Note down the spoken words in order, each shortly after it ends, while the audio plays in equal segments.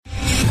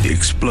The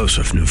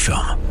explosive new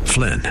film,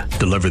 Flynn,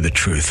 deliver the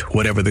truth,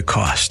 whatever the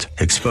cost,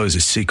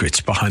 exposes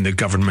secrets behind the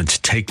government's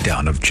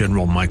takedown of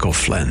General Michael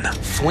Flynn.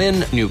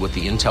 Flynn knew what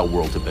the intel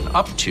world had been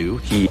up to.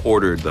 He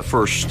ordered the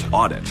first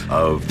audit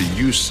of the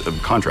use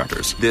of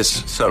contractors.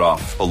 This set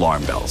off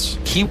alarm bells.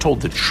 He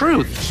told the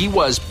truth. He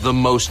was the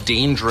most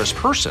dangerous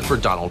person for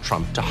Donald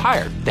Trump to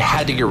hire. They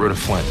had to get rid of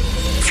Flynn.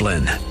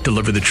 Flynn,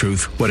 deliver the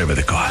truth, whatever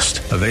the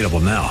cost. Available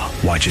now.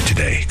 Watch it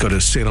today. Go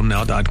to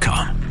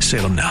salemnow.com.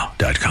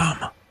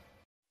 salemnow.com.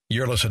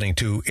 You're listening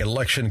to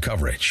election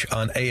coverage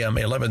on AM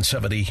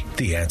 1170,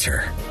 The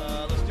Answer.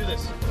 Let's do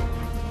this.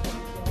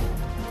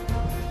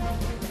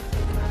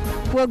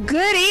 Well,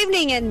 good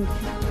evening and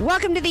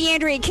welcome to the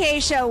Andrea Kaye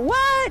Show.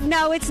 What?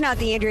 No, it's not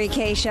the Andrea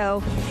Kaye Show.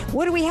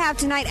 What do we have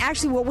tonight?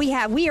 Actually, what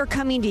we are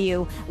coming to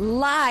you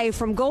live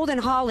from Golden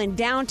Hall in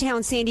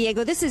downtown San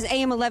Diego. This is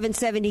AM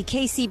 1170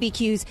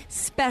 KCBQ's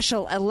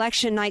special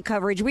election night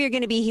coverage. We are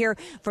going to be here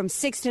from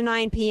 6 to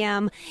 9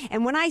 p.m.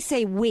 And when I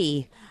say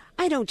we,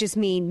 I don't just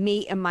mean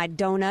me and my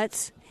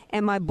donuts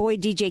and my boy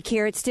DJ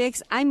Carrot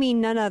Sticks. I mean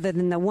none other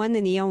than the one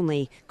and the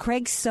only.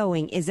 Craig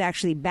Sewing is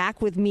actually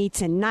back with me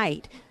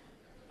tonight.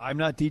 I'm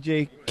not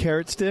DJ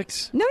Carrot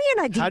Sticks? No,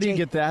 you're not DJ. How do you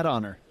get that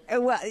honor?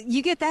 Well,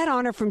 you get that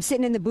honor from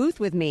sitting in the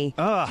booth with me.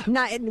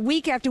 Not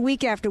week after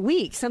week after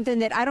week, something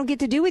that I don't get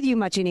to do with you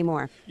much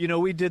anymore. You know,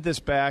 we did this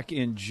back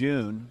in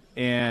June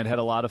and had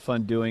a lot of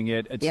fun doing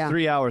it. It's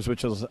 3 hours,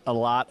 which is a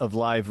lot of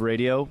live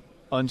radio,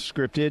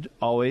 unscripted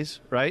always,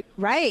 right?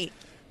 Right.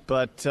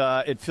 But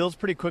it fills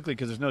pretty quickly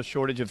because there's no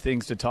shortage of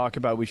things to talk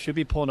about. We should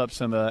be pulling up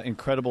some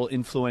incredible,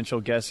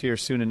 influential guests here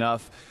soon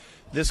enough.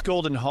 This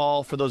Golden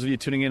Hall, for those of you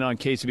tuning in on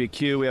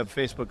KCBQ, we have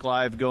Facebook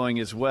Live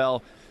going as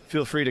well.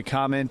 Feel free to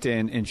comment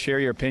and share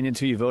your opinions,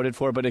 who you voted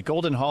for. But at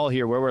Golden Hall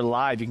here, where we're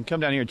live, you can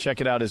come down here and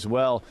check it out as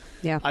well.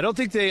 Yeah. I don't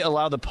think they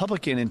allow the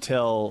public in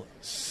until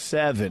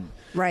 7.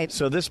 Right.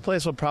 So this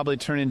place will probably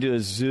turn into a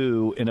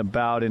zoo in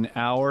about an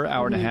hour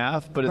and a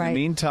half. But in the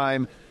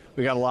meantime,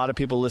 we got a lot of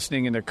people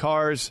listening in their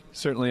cars,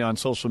 certainly on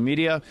social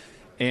media.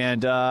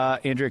 And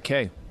Andrea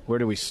Kaye, where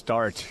do we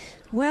start?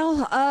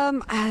 Well,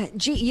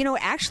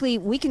 actually,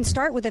 we can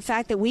start with the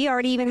fact that we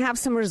already even have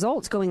some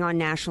results going on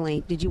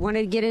nationally. Did you want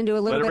to get into a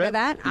little bit of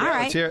that? Yeah, all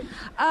right. Let's hear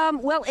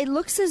it. Well, it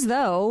looks as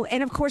though,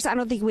 and of course, I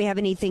don't think we have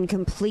anything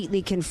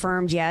completely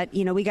confirmed yet.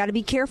 You know, we got to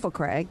be careful,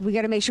 Craig. We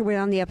got to make sure we're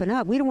on the up and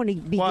up. We don't want to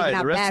be giving out bad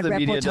rep. The rest of the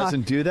media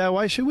doesn't do that.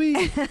 Why should we?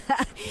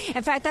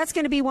 In fact, that's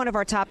going to be one of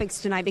our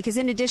topics tonight because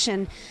in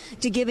addition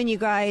to giving you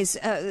guys,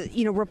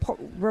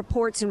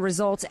 reports and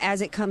results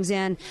as it comes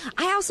in,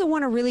 I also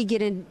want to really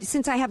get in,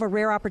 since I have a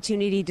rare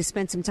opportunity to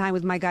spend some time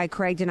with my guy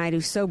Craig tonight,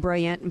 who's so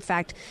brilliant. In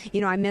fact,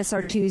 I miss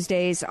our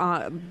Tuesdays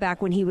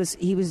back when he was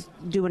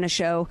doing a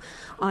show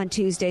on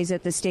Tuesdays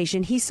at the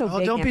station. He's so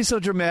big. Don't be so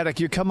dramatic.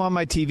 You come on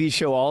my TV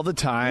show all the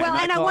time. Well,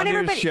 and I want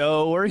everybody.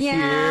 Show. We're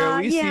here.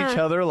 We see each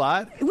other a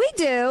lot. We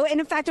do, and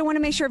in fact, I want to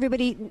make sure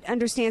everybody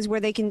understands where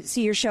they can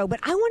see your show.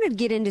 But I want to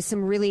get into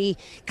some really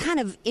kind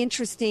of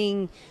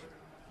interesting,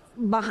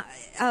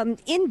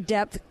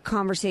 in-depth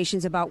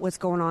conversations about what's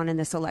going on in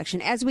this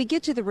election. As we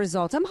get to the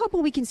results, I'm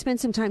hoping we can spend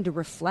some time to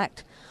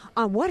reflect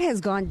on what has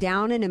gone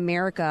down in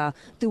America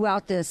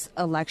throughout this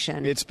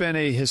election. It's been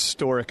a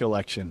historic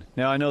election.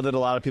 Now, I know that a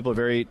lot of people are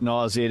very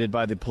nauseated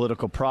by the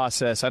political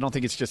process. I don't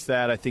think it's just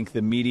that. I think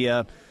the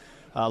media,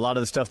 a lot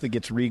of the stuff that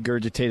gets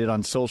regurgitated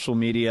on social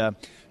media,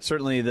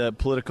 certainly the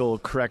political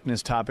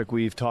correctness topic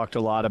we've talked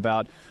a lot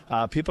about,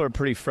 people are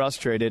pretty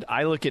frustrated.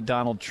 I look at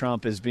Donald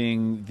Trump as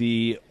being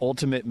the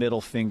ultimate middle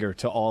finger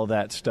to all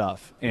that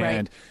stuff.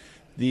 And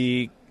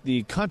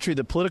the country,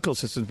 the political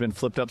system's been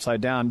flipped upside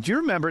down. Do you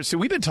remember? So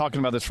we've been talking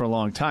about this for a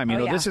long time.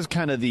 This is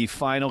kind of the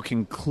final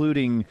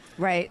concluding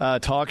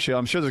talk show.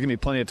 I'm sure there's going to be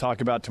plenty to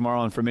talk about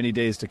tomorrow and for many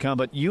days to come.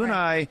 But you and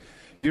I,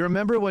 do you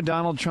remember when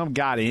Donald Trump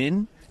got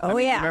in?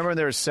 Remember when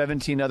there were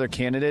 17 other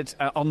candidates?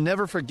 I'll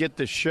never forget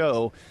the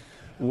show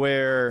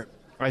where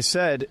I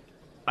said,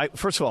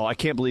 first of all, I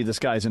can't believe this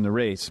guy's in the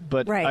race.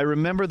 But I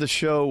remember the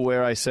show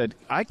where I said,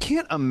 I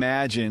can't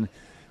imagine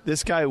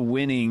this guy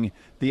winning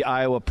the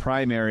Iowa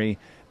primary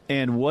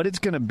and what it's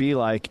going to be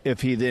like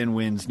if he then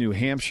wins New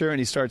Hampshire and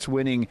he starts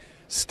winning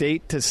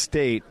state to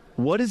state.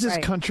 What is this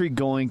country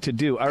going to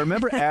do? I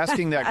remember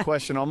asking that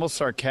question almost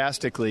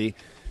sarcastically,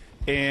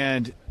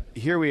 and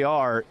here we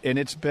are, and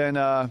it's been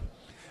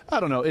I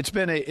don't know. It's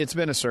been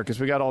a circus.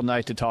 We got all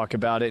night to talk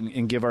about it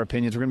and give our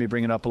opinions. We're going to be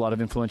bringing up a lot of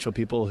influential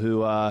people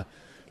who are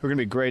going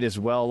to be great as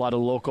well. A lot of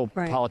local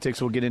politics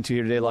we'll get into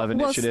here today. A lot of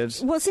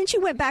initiatives. Well, since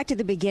you went back to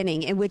the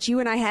beginning, in which you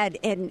and I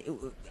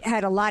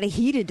had a lot of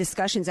heated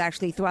discussions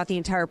actually throughout the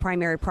entire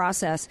primary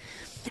process.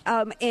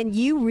 And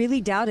you really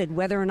doubted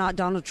whether or not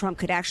Donald Trump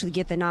could actually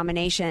get the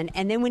nomination.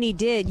 And then when he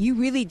did, you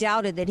really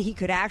doubted that he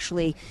could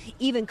actually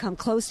even come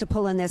close to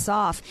pulling this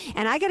off.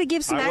 And I got to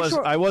give some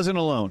I wasn't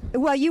alone.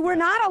 Well, you were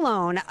not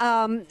alone.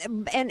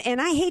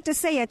 And I hate to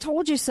say I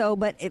told you so,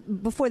 but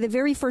before the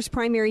very first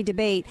primary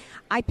debate,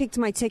 I picked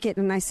my ticket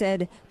and I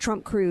said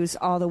Trump Cruz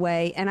all the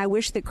way. And I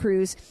wish that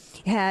Cruz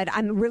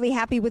I'm really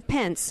happy with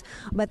Pence,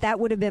 but that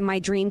would have been my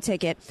dream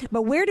ticket.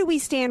 But where do we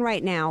stand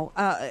right now?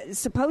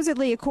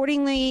 Supposedly,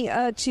 accordingly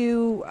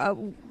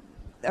to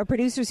our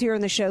producers here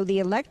on the show, the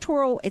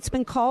electoral, it's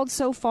been called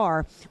so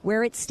far,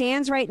 where it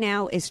stands right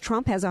now is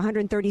Trump has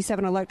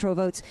 137 electoral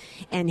votes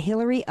and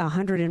Hillary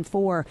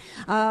 104.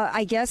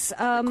 I guess.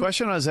 The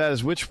question I was at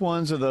is which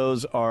ones of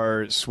those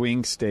are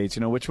swing states?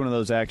 Which one of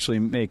those actually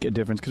make a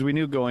difference? Because we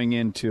knew going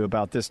into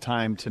about this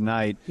time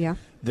tonight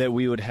that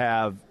we would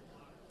have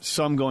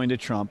some going to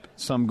Trump,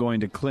 some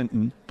going to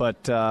Clinton.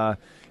 But,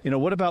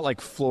 what about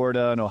like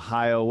Florida and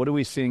Ohio? What are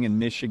we seeing in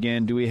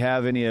Michigan? Do we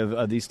have any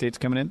of these states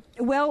coming in?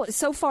 Well,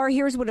 so far,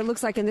 here's what it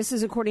looks like. And this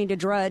is according to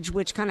Drudge,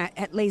 which kind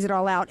of lays it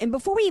all out. And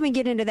before we even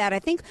get into that, I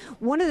think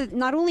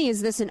not only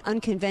is this an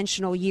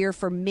unconventional year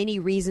for many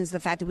reasons,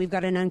 the fact that we've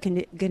got an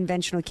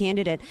unconventional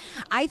candidate,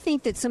 I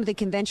think that some of the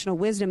conventional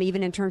wisdom,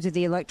 even in terms of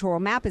the electoral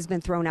map, has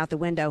been thrown out the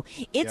window.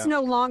 It's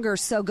no longer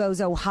so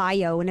goes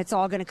Ohio, and it's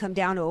all going to come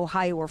down to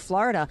Ohio or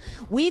Florida.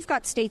 We've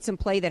got states in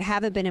play that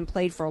haven't been in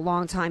play for a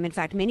long time. In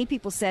fact, many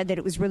people said that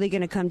it was really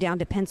going to come down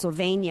to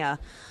Pennsylvania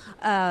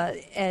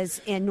as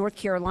in North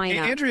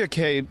Carolina. Andrea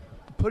Kaye,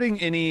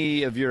 putting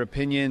any of your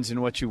opinions and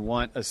what you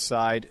want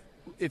aside,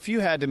 if you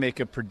had to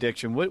make a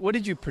prediction, what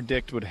did you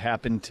predict would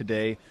happen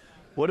today?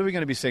 What are we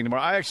going to be saying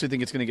tomorrow? I actually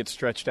think it's going to get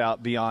stretched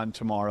out beyond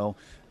tomorrow.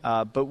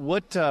 But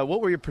what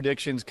were your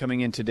predictions coming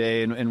in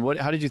today, and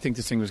how did you think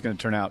this thing was going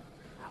to turn out?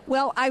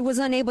 Well, I was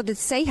unable to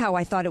say how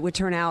I thought it would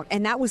turn out,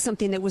 and that was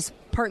something that was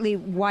partly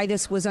why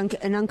this was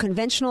an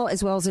unconventional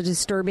as well as a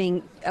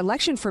disturbing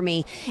election for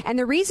me. And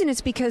the reason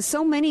is because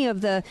so many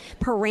of the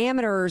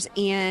parameters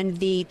and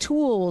the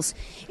tools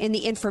and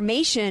the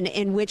information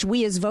in which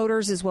we as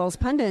voters as well as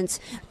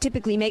pundits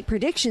typically make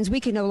predictions, we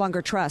can no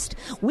longer trust.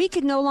 We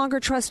can no longer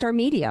trust our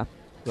media.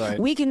 Right.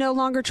 We can no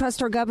longer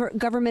trust our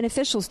government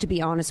officials, to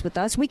be honest with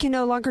us. We can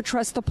no longer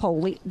trust the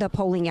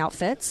polling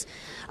outfits.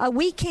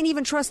 We can't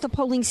even trust the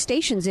polling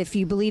stations, if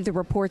you believe the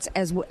reports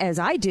as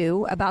I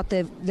do about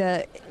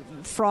the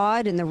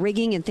fraud and the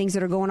rigging and things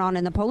that are going on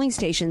in the polling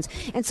stations.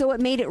 And so it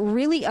made it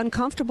really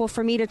uncomfortable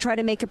for me to try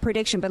to make a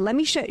prediction. But let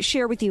me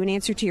share with you an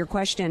answer to your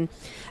question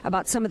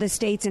about some of the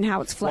states and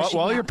how it's fleshing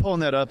out. While you're pulling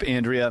that up,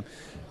 Andrea,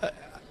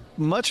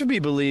 much of me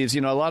believes,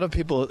 a lot of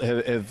people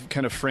have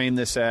kind of framed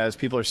this as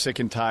people are sick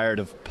and tired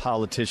of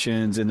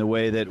politicians and the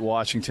way that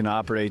Washington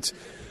operates.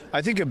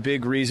 I think a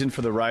big reason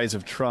for the rise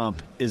of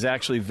Trump is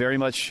actually very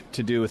much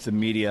to do with the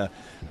media.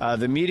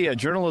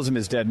 Journalism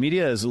is dead.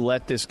 Media has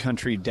let this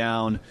country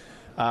down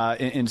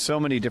in so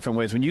many different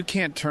ways. When you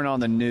can't turn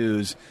on the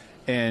news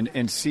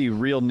and see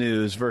real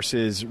news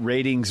versus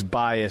ratings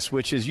bias,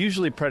 which is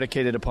usually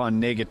predicated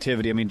upon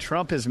negativity. I mean,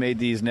 Trump has made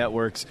these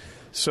networks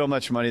so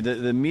much money.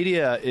 The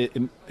media,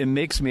 it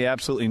makes me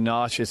absolutely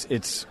nauseous.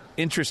 It's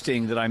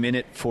interesting that I'm in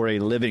it for a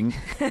living.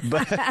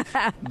 But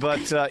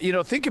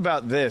think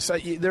about this.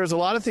 There's a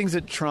lot of things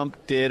that Trump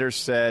did or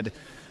said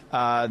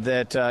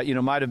that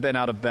might have been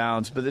out of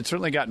bounds, but it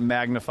certainly got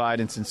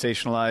magnified and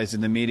sensationalized in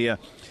the media.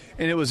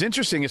 And it was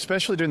interesting,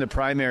 especially during the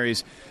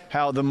primaries,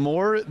 how the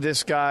more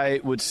this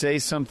guy would say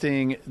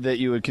something that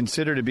you would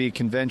consider to be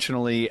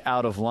conventionally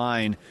out of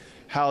line,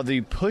 how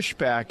the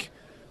pushback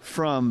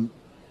from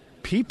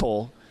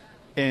people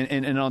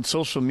and on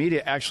social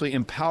media actually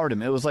empowered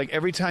him. It was like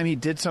every time he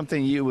did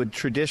something you would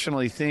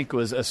traditionally think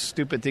was a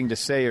stupid thing to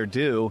say or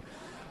do,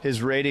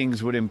 his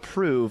ratings would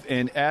improve.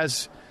 And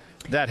as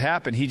that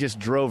happened, he just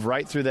drove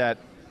right through that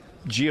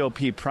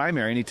GOP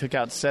primary, and he took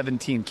out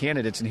 17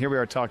 candidates, and here we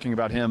are talking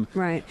about him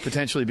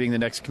potentially being the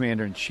next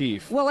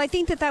commander-in-chief. Well, I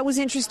think that was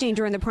interesting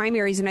during the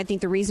primaries, and I think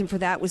the reason for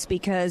that was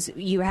because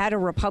you had a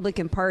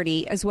Republican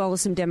Party, as well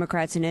as some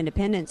Democrats and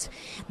independents,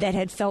 that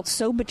had felt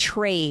so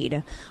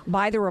betrayed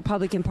by the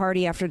Republican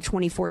Party after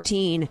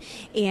 2014,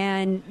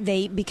 and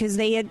because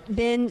they had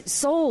been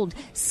sold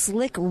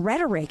slick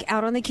rhetoric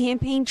out on the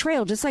campaign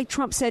trail, just like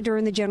Trump said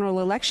during the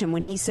general election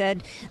when he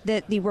said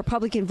that the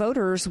Republican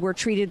voters were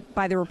treated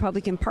by the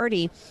Republican Party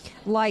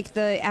like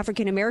the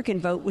African-American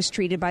vote was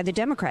treated by the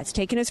Democrats,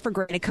 taking us for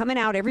granted, coming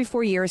out every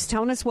 4 years,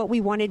 telling us what we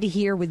wanted to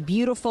hear with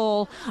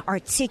beautiful,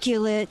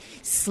 articulate,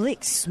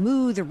 slick,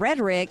 smooth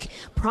rhetoric,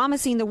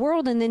 promising the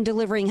world and then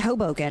delivering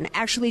Hoboken,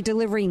 actually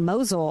delivering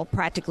Mosul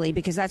practically,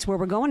 because that's where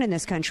we're going in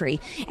this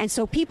country. And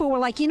so people were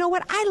like, you know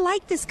what? I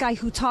like this guy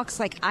who talks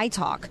like I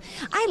talk.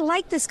 I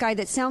like this guy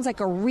that sounds like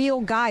a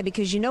real guy,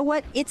 because you know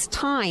what? It's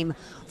time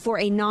for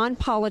a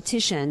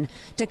non-politician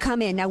to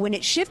come in. Now, when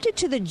it shifted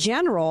to the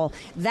general,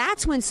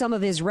 that's when some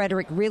of his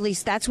rhetoric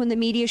that's when the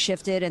media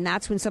shifted, and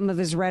that's when some of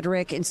his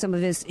rhetoric and some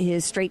of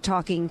his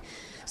straight-talking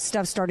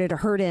stuff started to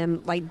hurt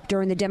him, like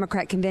during the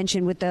Democrat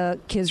convention with the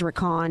Khizr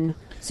Khan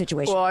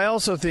situation. Well, I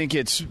also think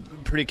it's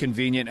pretty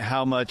convenient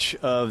how much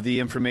of the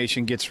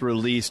information gets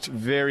released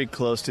very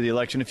close to the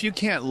election. If you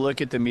can't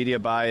look at the media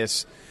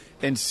bias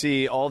and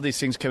see all these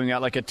things coming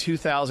out, like a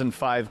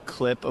 2005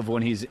 clip of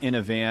when he's in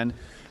a van.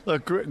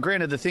 Look,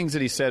 granted, the things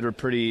that he said were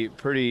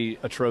pretty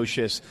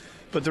atrocious,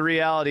 but the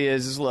reality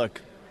is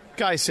look,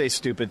 guys say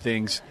stupid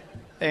things.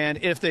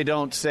 And if they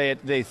don't say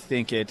it, they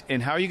think it.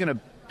 And how are you going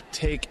to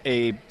take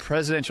a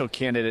presidential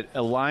candidate,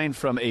 a line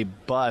from a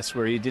bus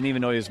where he didn't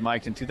even know he was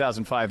mic'd in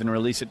 2005 and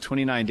release it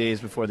 29 days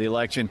before the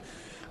election?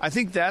 I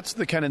think that's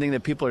the kind of thing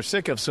that people are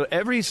sick of. So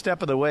every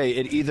step of the way,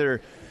 it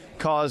either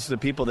caused the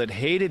people that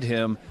hated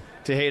him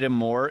to hate him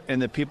more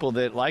and the people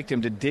that liked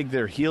him to dig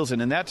their heels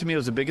in. And that, to me,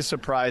 was the biggest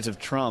surprise of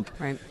Trump,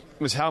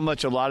 was how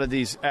much a lot of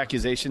these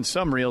accusations,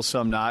 some real,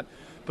 some not,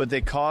 but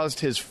they caused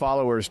his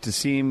followers to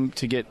seem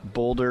to get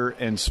bolder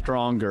and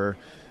stronger.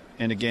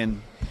 And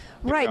again...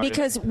 Right,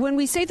 because when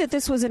we say that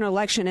this was an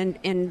election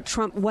and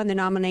Trump won the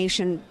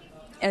nomination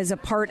as a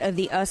part of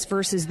the us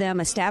versus them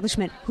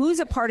establishment, who's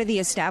a part of the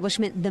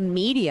establishment? The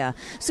media.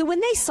 So when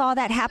they saw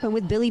that happen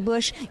with Billy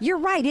Bush, you're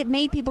right, it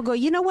made people go,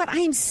 you know what, I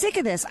am sick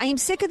of this. I am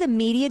sick of the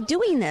media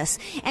doing this.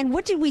 And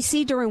what did we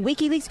see during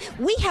WikiLeaks?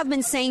 We have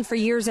been saying for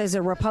years as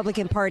a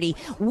Republican Party,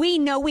 we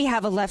know we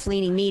have a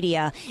left-leaning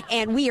media,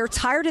 and we are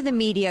tired of the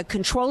media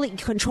controlling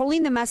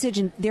the message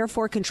and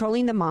therefore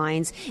controlling the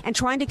minds and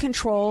trying to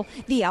control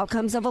the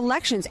outcomes of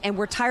elections, and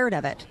we're tired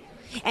of it.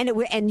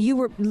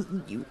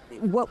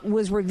 What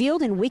was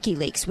revealed in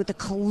WikiLeaks with the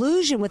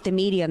collusion with the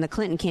media and the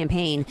Clinton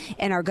campaign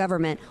and our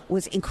government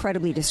was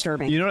incredibly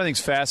disturbing. You know what I think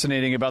is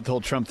fascinating about the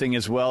whole Trump thing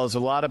as well is a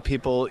lot of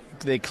people,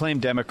 they claim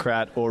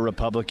Democrat or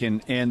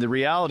Republican, and the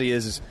reality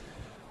is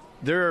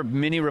there are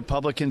many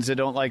Republicans that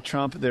don't like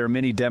Trump. There are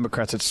many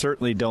Democrats that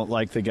certainly don't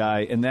like the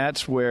guy, and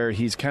that's where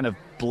he's kind of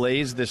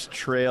blazed this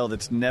trail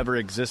that's never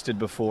existed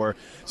before.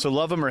 So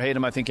love him or hate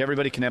him, I think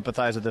everybody can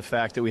empathize with the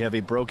fact that we have a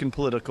broken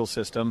political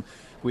system,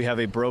 we have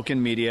a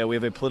broken media, we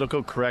have a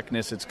political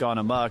correctness that's gone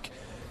amok.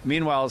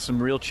 Meanwhile,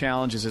 some real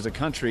challenges as a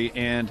country,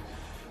 and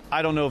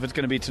I don't know if it's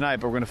going to be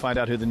tonight, but we're going to find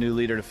out who the new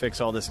leader to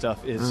fix all this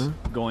stuff is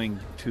going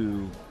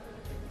to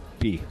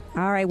be.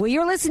 All right. Well,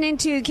 you're listening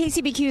to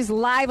KCBQ's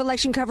live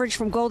election coverage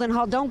from Golden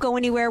Hall. Don't go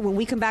anywhere. When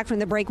we come back from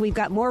the break, we've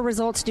got more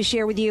results to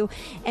share with you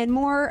and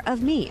more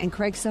of me and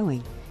Craig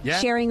Sewing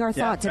sharing our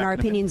thoughts and our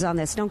opinions on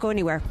this. Don't go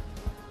anywhere.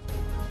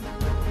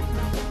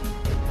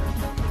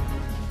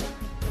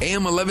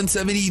 AM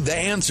 1170 The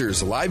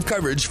Answers live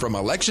coverage from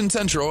Election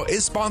Central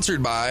is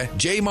sponsored by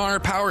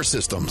Jmar Power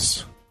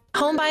Systems.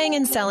 Home buying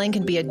and selling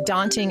can be a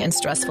daunting and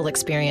stressful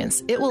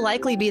experience. It will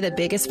likely be the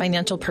biggest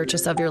financial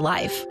purchase of your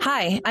life.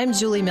 Hi, I'm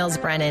Julie Mills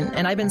Brennan,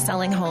 and I've been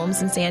selling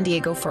homes in San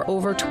Diego for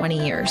over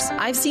 20 years.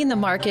 I've seen the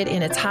market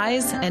in its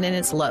highs and in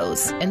its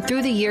lows, and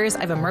through the years,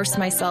 I've immersed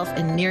myself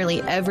in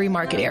nearly every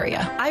market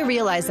area. I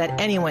realize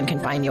that anyone can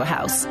find you a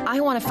house.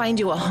 I want to find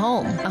you a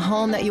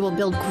home that you will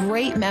build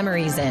great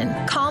memories in.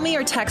 Call me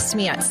or text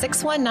me at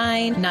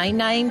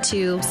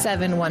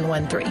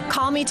 619-992-7113.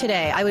 Call me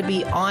today. I would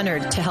be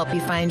honored to help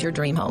you find your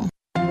dream home.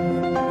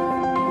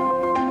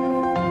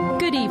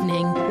 Good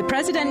evening. The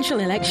presidential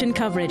election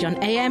coverage on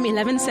AM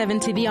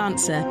 1170 The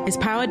Answer is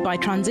powered by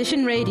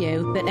Transition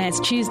Radio that airs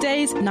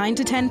Tuesdays 9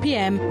 to 10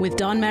 p.m. with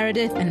Don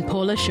Meredith and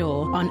Paula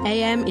Shaw on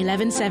AM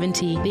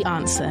 1170 The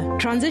Answer.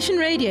 Transition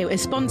Radio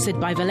is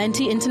sponsored by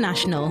Valenti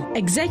International.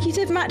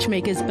 Executive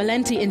matchmakers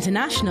Valenti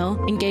International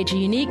engage a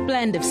unique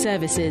blend of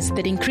services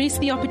that increase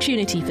the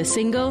opportunity for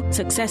single,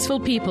 successful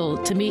people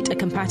to meet a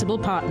compatible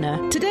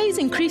partner. Today's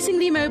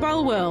increasingly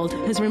mobile world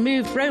has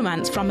removed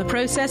romance from a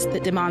process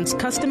that demands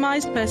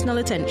customized personal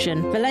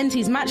attention.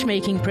 Valenti's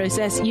matchmaking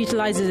process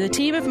utilizes a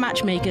team of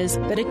matchmakers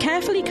that are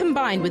carefully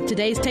combined with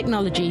today's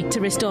technology to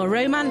restore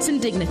romance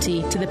and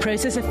dignity to the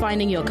process of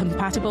finding your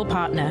compatible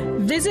partner.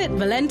 Visit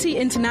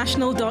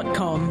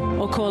ValentiInternational.com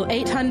or call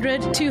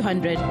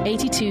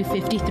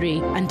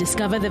 800-200-8253 and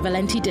discover the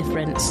Valenti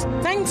difference.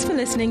 Thanks for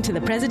listening to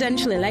the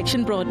presidential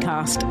election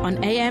broadcast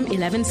on AM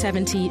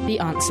 1170 The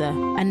Answer.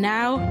 And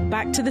now,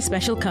 back to the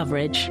special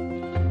coverage.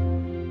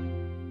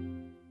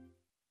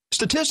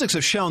 Statistics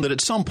have shown that at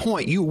some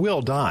point you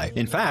will die.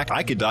 In fact,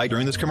 I could die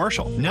during this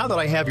commercial. Now that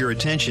I have your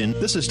attention,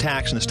 this is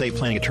tax and estate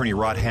planning attorney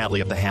Rod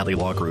Hadley of the Hadley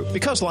Law Group.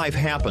 Because life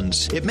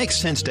happens, it makes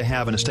sense to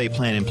have an estate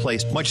plan in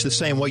place, much the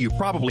same way you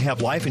probably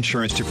have life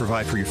insurance to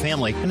provide for your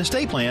family. An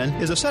estate plan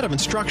is a set of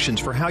instructions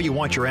for how you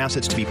want your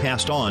assets to be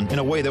passed on in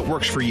a way that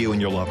works for you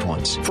and your loved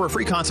ones. For a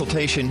free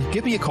consultation,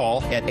 give me a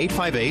call at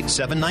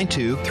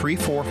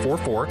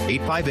 858-792-3444,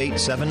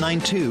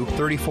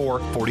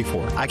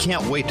 858-792-3444. I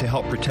can't wait to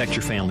help protect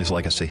your family's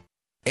legacy.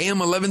 AM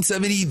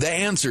 1170 The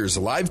Answers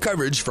live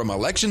coverage from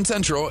Election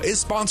Central is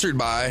sponsored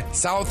by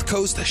South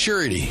Coast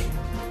Surety.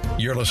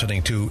 You're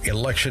listening to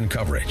election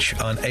coverage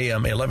on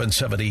AM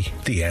 1170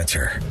 The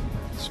Answer.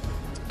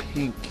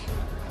 Pink.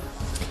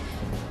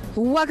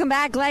 Welcome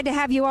back. Glad to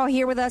have you all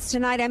here with us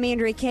tonight. I'm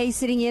Andrea Kaye,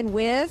 sitting in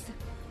with...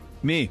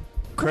 me,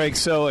 Craig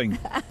Sewing.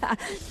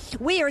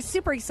 We are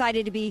super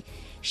excited to be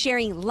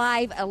sharing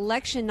live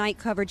election night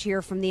coverage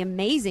here from the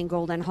amazing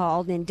Golden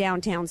Hall in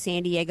downtown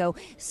San Diego.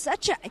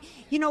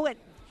 You know what?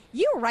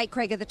 You were right,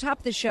 Craig. At the top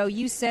of the show,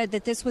 you said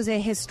that this was a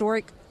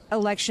historic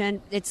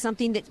election. It's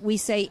something that we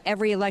say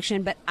every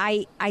election, but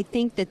I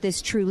think that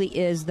this truly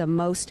is the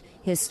most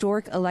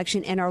historic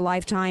election in our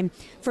lifetime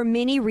for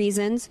many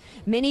reasons.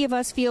 Many of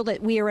us feel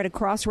that we are at a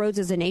crossroads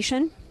as a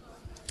nation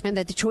and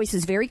that the choice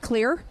is very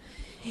clear.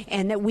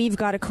 and that we've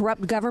got a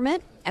corrupt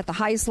government at the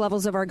highest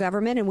levels of our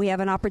government, and we have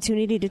an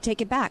opportunity to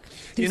take it back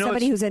through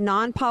somebody who's a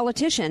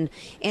non-politician.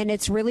 And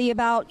it's really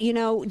about,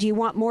 do you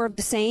want more of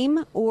the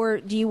same, or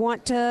do you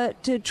want to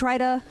try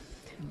to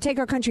take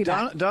our country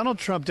back? Donald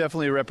Trump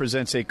definitely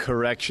represents a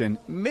correction,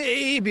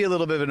 maybe a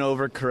little bit of an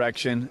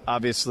overcorrection,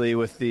 obviously,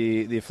 with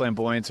the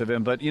flamboyance of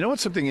him. But you know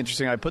what's something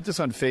interesting? I put this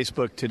on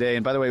Facebook today,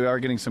 and by the way, we are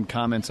getting some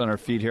comments on our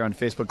feed here on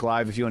Facebook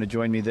Live if you want to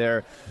join me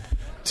there.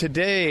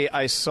 Today,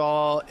 I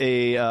saw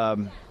a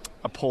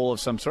poll of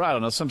some sort, I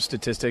don't know, some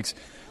statistics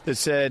that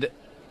said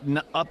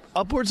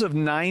upwards of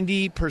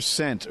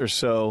 90% or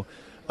so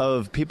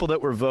of people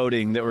that were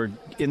voting, that were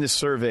in this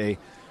survey,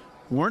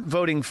 weren't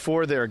voting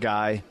for their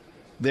guy.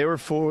 They were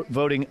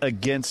voting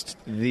against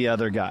the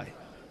other guy.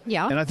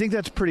 Yeah. And I think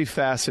that's pretty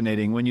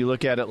fascinating when you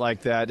look at it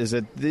like that, is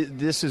that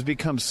this has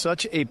become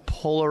such a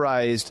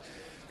polarized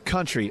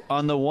country.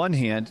 On the one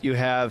hand, you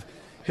have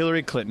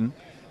Hillary Clinton,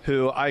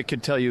 who I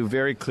could tell you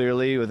very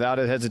clearly, without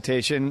a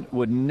hesitation,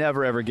 would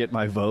never, ever get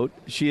my vote.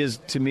 She is,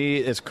 to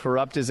me, as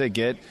corrupt as they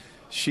get.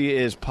 She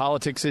is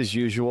politics as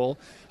usual.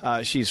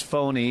 She's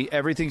phony.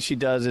 Everything she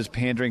does is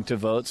pandering to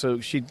vote, so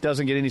she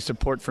doesn't get any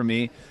support from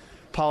me.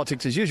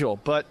 Politics as usual.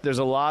 But there's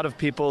a lot of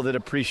people that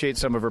appreciate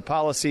some of her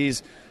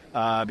policies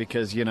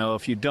because,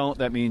 if you don't,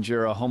 that means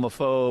you're a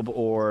homophobe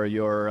or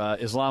you're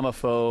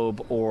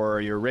Islamophobe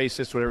or you're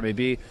racist, whatever it may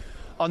be.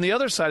 On the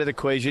other side of the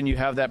equation, you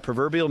have that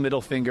proverbial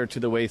middle finger to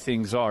the way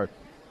things are.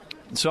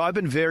 So I've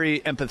been very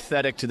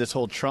empathetic to this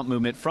whole Trump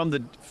movement from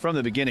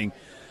the beginning.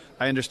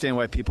 I understand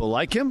why people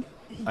like him.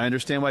 I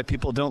understand why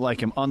people don't like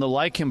him. On the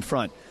like him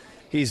front,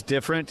 he's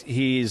different.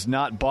 He's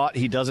not bought.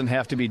 He doesn't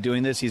have to be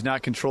doing this. He's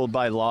not controlled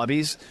by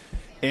lobbies.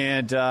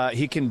 And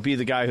he can be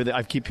the guy who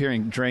I keep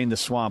hearing drain the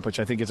swamp, which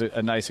I think is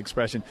a nice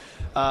expression.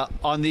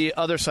 On the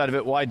other side of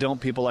it, why don't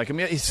people like him?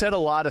 He said a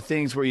lot of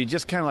things where you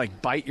just kind of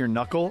like bite your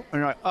knuckle. And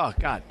you're like, oh,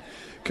 God,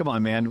 come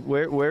on, man.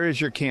 Where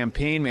is your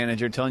campaign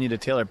manager telling you to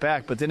tail it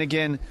back? But then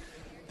again,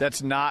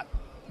 that's not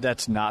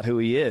who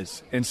he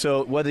is. And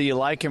so whether you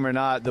like him or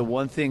not, the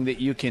one thing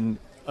that you can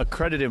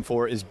accredit him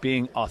for is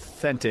being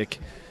authentic.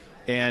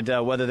 And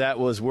whether that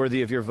was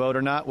worthy of your vote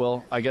or not,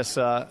 well, I guess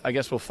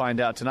we'll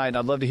find out tonight. And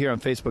I'd love to hear on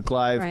Facebook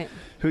Live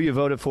who you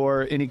voted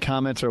for. Any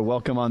comments are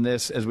welcome on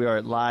this, as we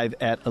are live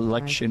at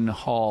Election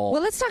Hall.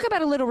 Well, let's talk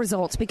about a little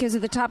results, because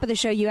at the top of the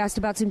show you asked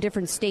about some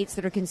different states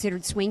that are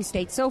considered swing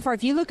states. So far,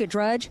 if you look at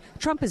Drudge,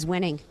 Trump is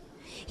winning.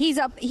 He's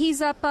up.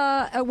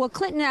 Well,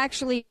 Clinton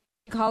actually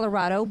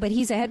Colorado, but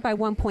he's ahead by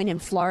 1 point in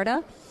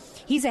Florida.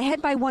 He's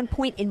ahead by 1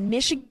 point in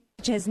Michigan,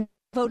 which has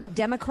voted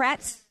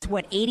Democrats,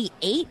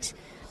 88?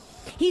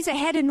 He's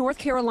ahead in North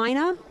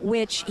Carolina,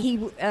 which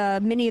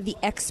many of the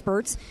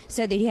experts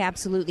said that he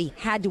absolutely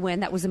had to win.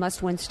 That was a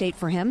must-win state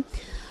for him.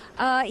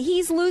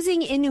 He's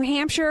losing in New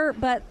Hampshire,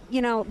 but,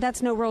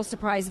 that's no real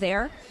surprise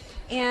there.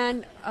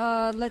 And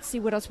let's see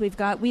what else we've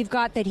got. We've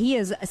got that he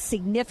has a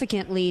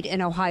significant lead in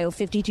Ohio,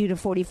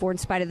 52-44, in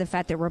spite of the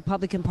fact that the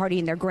Republican Party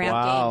in their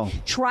ground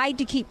game tried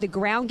to keep the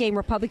ground game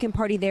Republican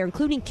Party there,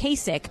 including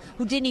Kasich,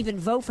 who didn't even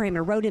vote for him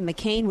and wrote in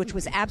McCain, which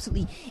was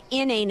absolutely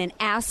inane and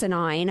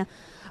asinine.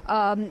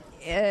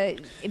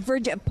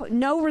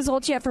 No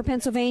results yet for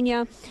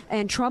Pennsylvania,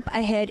 and Trump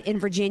ahead in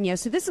Virginia.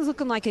 So this is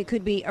looking like it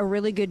could be a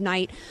really good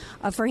night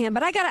for him.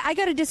 But I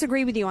got to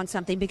disagree with you on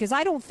something, because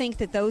I don't think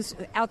that those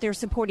out there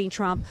supporting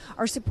Trump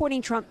are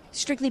supporting Trump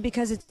strictly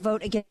because it's a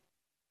vote against.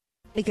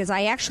 Because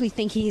I actually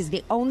think he is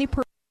the only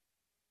person.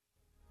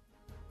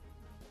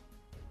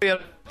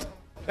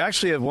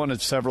 Actually, I've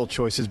wanted several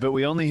choices, but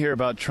we only hear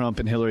about Trump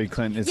and Hillary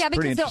Clinton. It's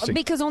pretty interesting.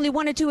 Because only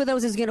one or two of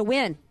those is going to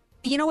win.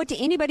 You know what, to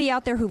anybody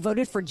out there who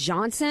voted for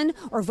Johnson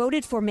or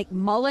voted for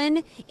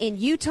McMullen in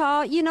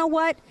Utah, you know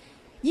what?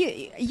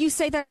 You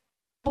say that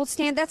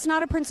stand. That's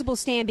not a principled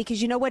stand,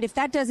 because you know what? If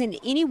that doesn't in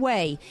any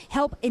way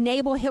help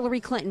enable Hillary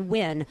Clinton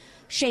win,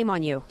 shame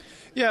on you.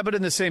 Yeah, but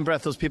in the same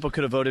breath, those people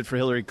could have voted for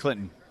Hillary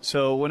Clinton.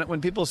 So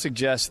when people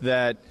suggest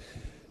that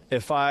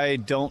if I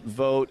don't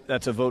vote,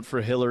 that's a vote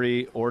for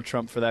Hillary or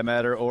Trump for that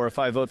matter, or if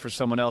I vote for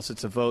someone else,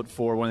 it's a vote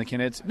for one of the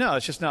candidates. No,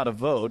 it's just not a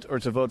vote, or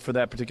it's a vote for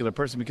that particular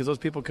person, because those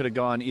people could have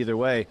gone either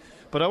way.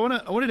 But I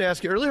wanted to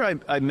ask you, earlier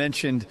I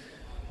mentioned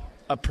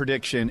a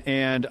prediction,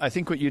 and I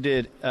think what you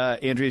did,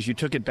 Andrea, is you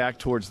took it back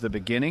towards the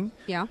beginning.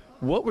 Yeah.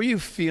 What were you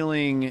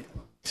feeling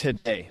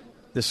today,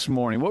 this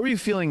morning? What were you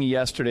feeling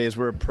yesterday as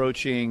we're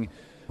approaching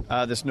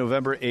this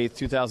November 8th,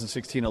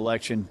 2016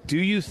 election? Do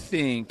you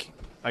think,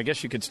 I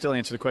guess you could still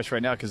answer the question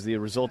right now because the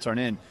results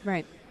aren't in,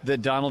 right,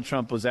 that Donald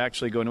Trump was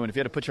actually going to win? If you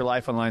had to put your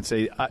life on the line and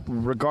say,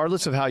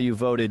 regardless of how you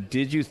voted,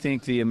 did you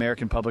think the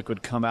American public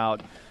would come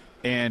out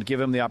and give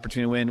him the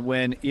opportunity to win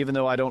when, even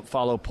though I don't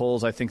follow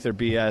polls, I think they're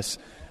BS,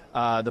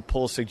 the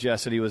polls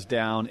suggested he was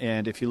down,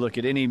 and if you look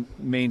at any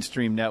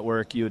mainstream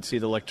network, you would see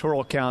the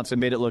electoral counts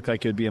and made it look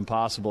like it would be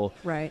impossible.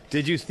 Right.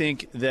 Did you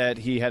think that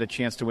he had a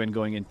chance to win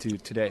going into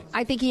today?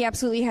 I think he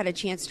absolutely had a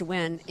chance to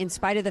win, in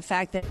spite of the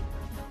fact that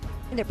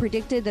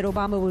predicted that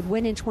Obama would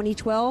win in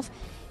 2012.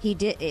 He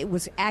did. It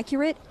was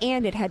accurate,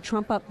 and it had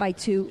Trump up by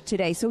 2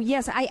 today. So,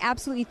 yes, I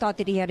absolutely thought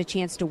that he had a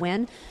chance to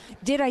win.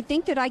 Did I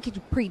think that I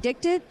could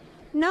predict it?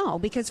 No,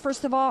 because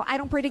first of all, I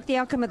don't predict the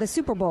outcome of the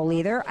Super Bowl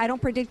either. I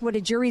don't predict what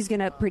a jury's going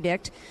to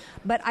predict.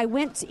 But I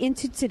went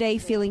into today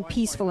feeling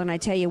peaceful, and I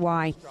tell you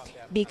why.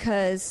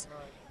 Because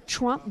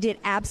Trump did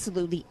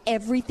absolutely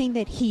everything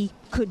that he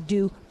could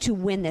do to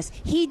win this.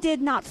 He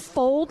did not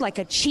fold like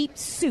a cheap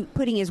suit,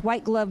 putting his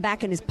white glove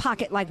back in his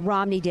pocket like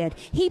Romney did.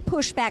 He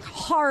pushed back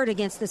hard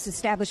against this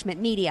establishment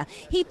media.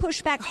 He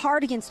pushed back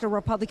hard against a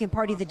Republican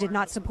Party that did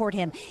not support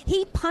him.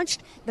 He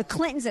punched the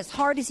Clintons as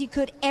hard as he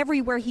could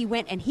everywhere he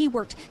went, and he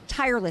worked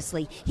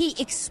tirelessly. He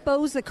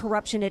exposed the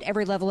corruption at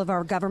every level of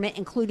our government,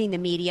 including the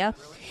media.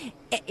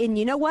 And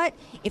you know what?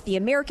 If the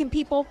American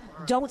people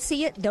don't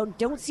see it,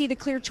 don't see the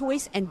clear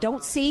choice, and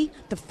don't see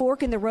the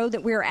fork in the road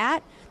that we're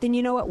at, then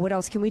you know what? What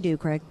else can we do,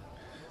 Craig?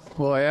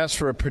 Well, I asked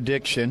for a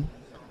prediction.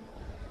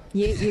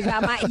 You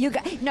got my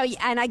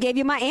and I gave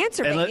you my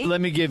answer. And baby. Let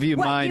me give you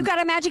mine. You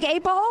got a magic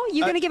 8 ball?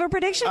 You going to give a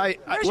prediction?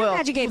 Where's your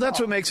magic 8 ball? That's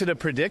what makes it a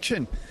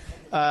prediction.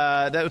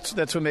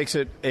 That's what makes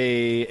it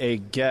a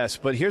guess.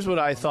 But here's what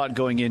I thought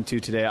going into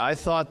today. I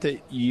thought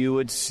that you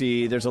would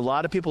see there's a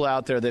lot of people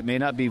out there that may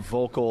not be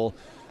vocal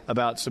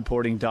about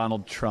supporting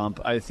Donald Trump.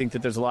 I think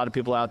that there's a lot of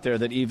people out there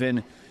that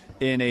even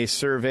in a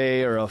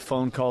survey or a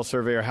phone call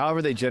survey or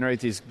however they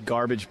generate these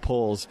garbage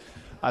polls,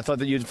 I thought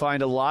that you'd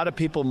find a lot of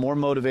people more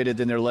motivated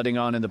than they're letting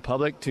on in the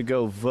public to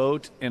go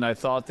vote. And I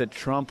thought that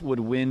Trump would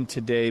win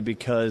today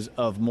because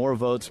of more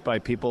votes by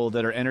people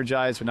that are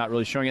energized but not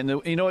really showing it.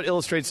 And you know what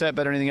illustrates that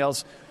better than anything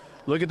else?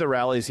 Look at the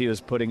rallies he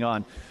was putting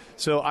on.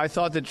 So I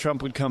thought that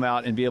Trump would come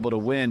out and be able to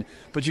win.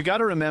 But you got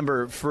to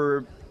remember,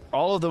 for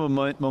all of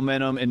the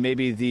momentum and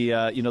maybe the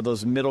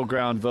those middle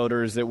ground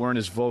voters that weren't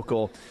as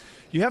vocal,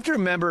 you have to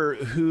remember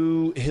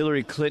who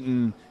Hillary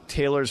Clinton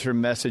tailors her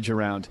message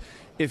around.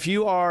 If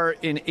you are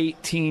an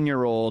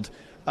 18-year-old,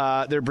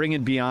 they're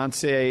bringing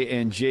Beyonce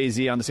and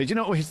Jay-Z on the stage. You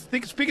know,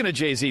 speaking of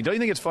Jay-Z, don't you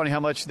think it's funny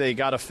how much they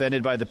got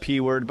offended by the P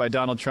word by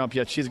Donald Trump,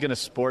 yet she's going to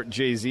sport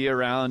Jay-Z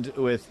around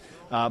with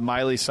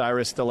Miley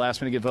Cyrus, the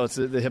last minute get votes,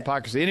 the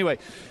hypocrisy. Anyway,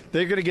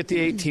 they're going to get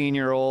the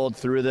 18-year-old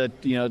through the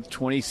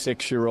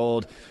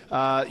 26-year-old.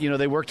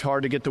 They worked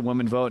hard to get the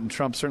woman vote, and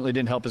Trump certainly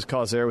didn't help his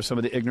cause there with some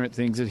of the ignorant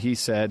things that he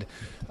said.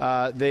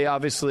 They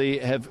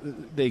obviously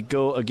they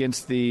go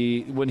against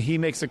when he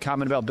makes a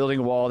comment about building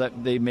a wall,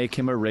 that they make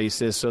him a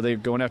racist, so they're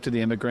going after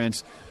the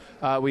immigrants.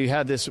 We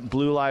had this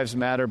Blue Lives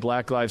Matter,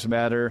 Black Lives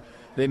Matter.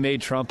 They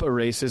made Trump a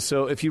racist.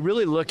 So if you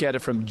really look at it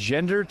from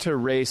gender to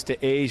race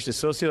to age to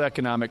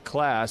socioeconomic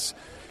class,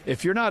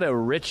 if you're not a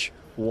rich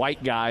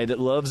white guy that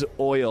loves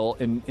oil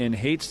and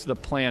hates the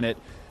planet,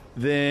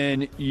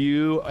 then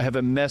you have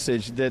a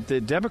message that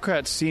the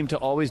Democrats seem to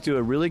always do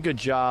a really good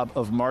job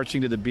of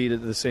marching to the beat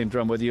of the same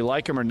drum. Whether you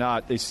like them or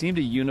not, they seem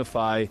to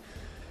unify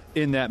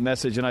in that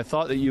message. And I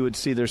thought that you would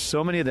see there's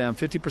so many of them.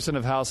 50%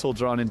 of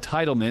households are on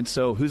entitlement.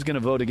 So who's going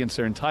to vote against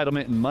their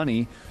entitlement and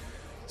money?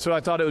 So I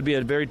thought it would be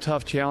a very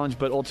tough challenge,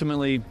 but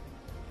ultimately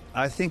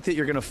I think that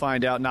you're going to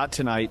find out, not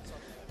tonight,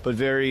 but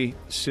very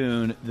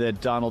soon,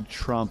 that Donald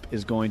Trump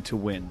is going to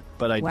win.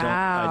 But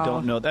I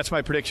don't know. That's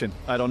my prediction.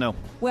 I don't know.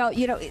 Well,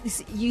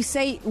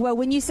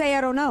 when you say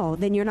I don't know,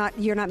 then you're not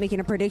making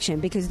a prediction,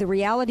 because the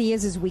reality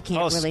is we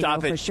can't really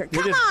know for sure.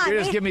 You're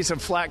just giving me some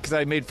flack because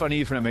I made fun of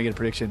you for not making a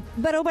prediction.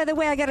 But by the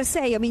way, I got to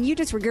say, you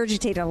just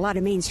regurgitated a lot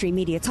of mainstream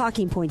media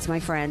talking points, my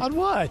friend. On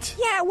what?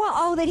 Yeah,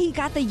 well, that he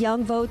got the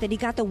young vote, that he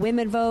got the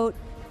women vote.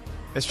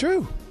 It's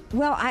true.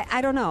 Well,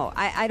 I don't know.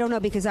 I don't know,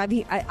 because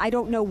I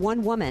don't know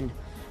one woman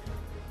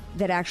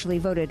that actually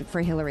voted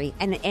for Hillary.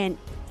 And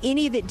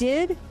any that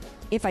did,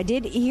 if I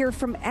did hear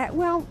from,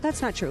 well,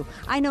 that's not true.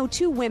 I know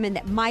 2 women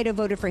that might have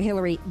voted for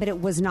Hillary, but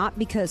it was not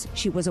because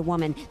she was a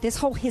woman. This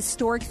whole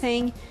historic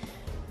thing,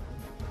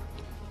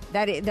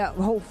 the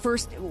whole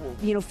first,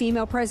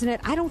 female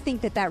president, I don't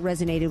think that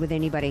resonated with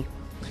anybody.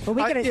 But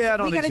we got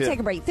to take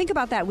a break. Think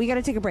about that. We got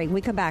to take a break. When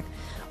we come back,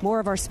 more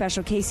of our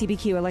special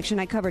KCBQ Election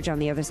Night coverage on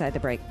the other side of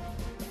the break.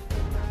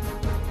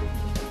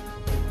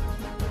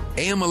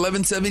 AM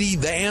 1170,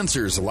 The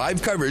Answers,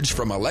 live coverage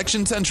from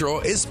Election Central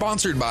is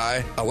sponsored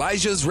by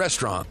Elijah's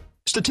Restaurant.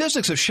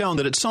 Statistics have shown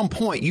that at some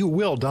point you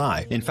will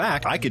die. In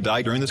fact, I could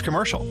die during this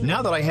commercial.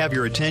 Now that I have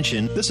your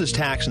attention, this is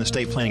tax and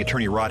estate planning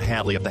attorney Rod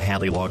Hadley of the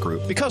Hadley Law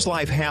Group. Because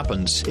life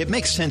happens, it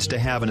makes sense to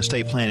have an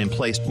estate plan in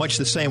place, much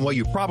the same way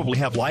you probably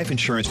have life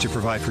insurance to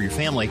provide for your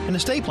family. An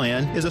estate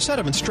plan is a set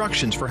of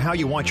instructions for how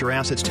you want your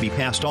assets to be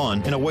passed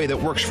on in a way that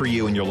works for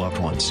you and your loved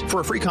ones. For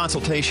a free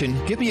consultation,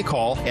 give me a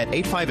call at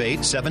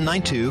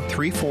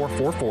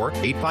 858-792-3444,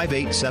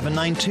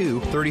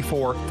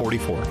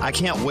 858-792-3444. I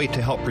can't wait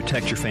to help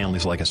protect your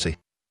family's legacy.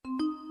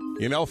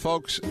 You know,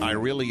 folks, I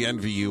really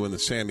envy you in the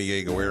San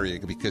Diego area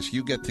because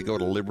you get to go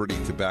to Liberty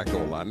Tobacco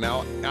a lot.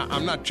 Now,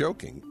 I'm not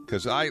joking,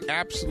 because I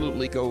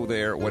absolutely go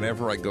there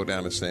whenever I go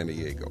down to San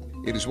Diego.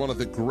 It is one of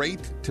the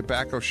great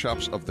tobacco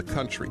shops of the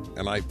country,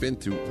 and I've been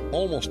to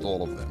almost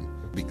all of them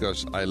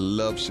because I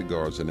love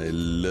cigars and I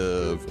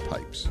love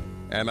pipes.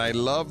 And I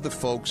love the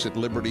folks at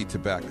Liberty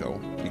Tobacco.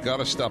 You got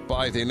to stop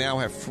by. They now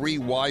have free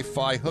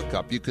Wi-Fi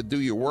hookup. You could do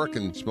your work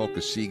and smoke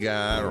a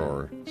cigar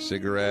or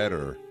cigarette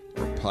or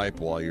or a pipe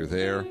while you're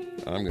there.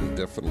 I'm going to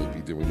definitely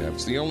be doing that.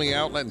 It's the only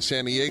outlet in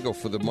San Diego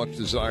for the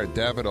much-desired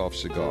Davidoff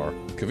cigar.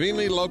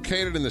 Conveniently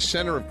located in the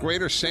center of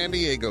greater San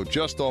Diego,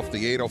 just off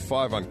the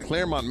 805 on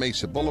Claremont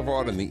Mesa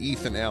Boulevard in the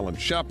Ethan Allen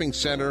Shopping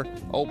Center.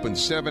 Open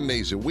 7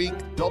 days a week.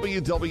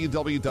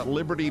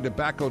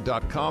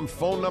 www.libertytobacco.com.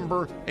 Phone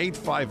number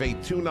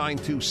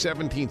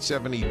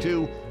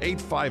 858-292-1772.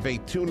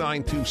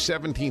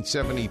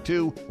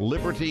 858-292-1772.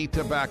 Liberty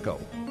Tobacco.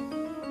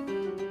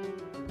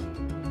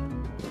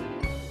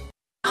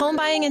 Home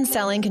buying and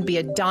selling can be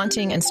a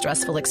daunting and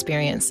stressful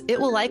experience.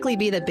 It will likely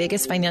be the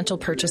biggest financial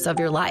purchase of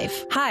your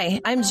life. Hi,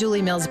 I'm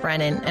Julie Mills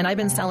Brennan, and I've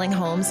been selling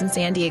homes in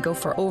San Diego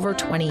for over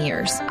 20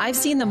 years. I've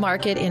seen the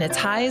market in its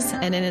highs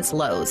and in its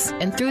lows,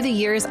 and through the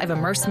years, I've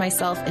immersed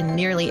myself in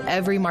nearly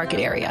every market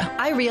area.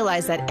 I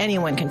realize that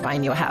anyone can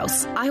find you a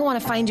house. I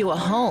want to find you a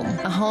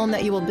home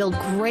that you will build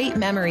great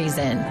memories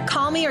in.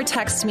 Call me or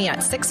text me at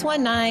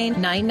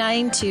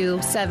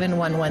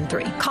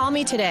 619-992-7113. Call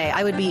me today.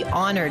 I would be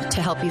honored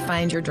to help you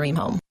find your dream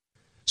home.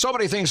 So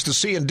many things to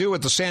see and do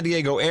at the San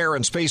Diego Air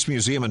and Space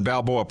Museum in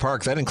Balboa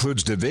Park. That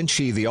includes Da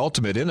Vinci, the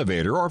ultimate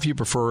innovator, or if you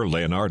prefer,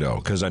 Leonardo,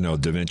 because I know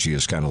Da Vinci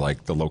is kind of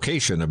like the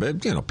location of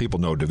it. You know, people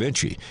know Da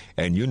Vinci.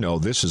 And you know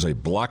this is a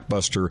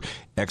blockbuster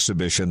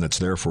exhibition that's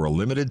there for a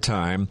limited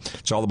time.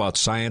 It's all about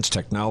science,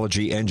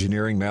 technology,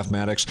 engineering,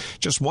 mathematics.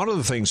 Just one of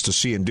the things to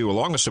see and do,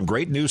 along with some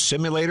great new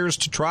simulators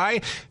to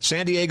try.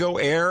 San Diego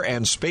Air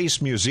and Space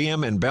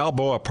Museum in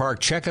Balboa Park.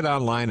 Check it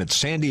online at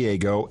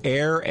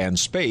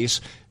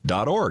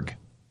SanDiegoAirAndSpace.org.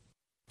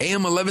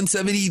 AM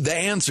 1170, The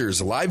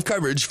Answers, live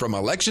coverage from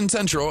Election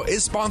Central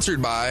is sponsored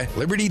by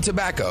Liberty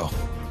Tobacco.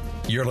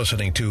 You're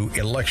listening to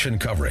election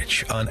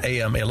coverage on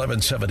AM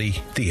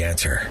 1170, The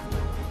Answer.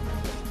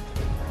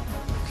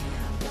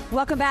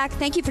 Welcome back.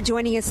 Thank you for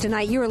joining us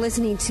tonight. You are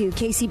listening to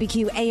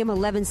KCBQ AM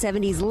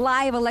 1170's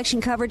live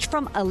election coverage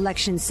from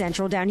Election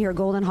Central down here at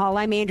Golden Hall.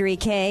 I'm Andrea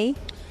Kaye.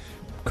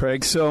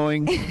 Craig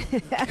Sewing.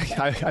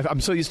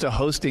 I'm so used to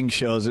hosting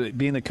shows.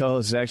 Being the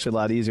co-host is actually a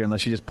lot easier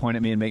unless you just point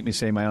at me and make me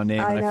say my own name.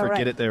 I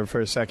forget it there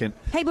for a second.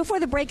 Hey, before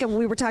the break,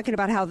 we were talking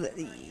about how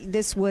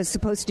this was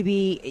supposed to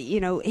be,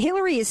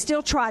 Hillary is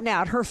still trotting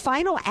out. Her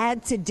final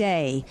ad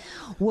today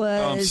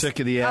was... Oh, I'm sick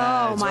of the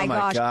ads. Oh, my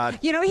gosh. God.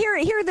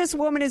 Here this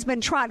woman has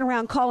been trotting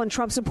around calling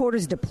Trump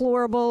supporters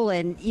deplorable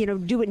and,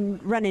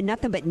 running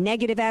nothing but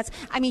negative ads.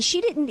 I mean, she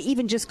didn't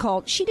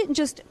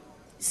just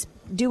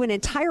do an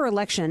entire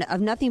election of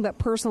nothing but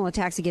personal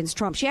attacks against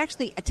Trump. She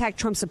actually attacked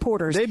Trump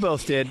supporters. They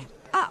both did.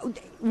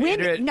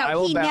 He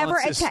never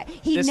attacked.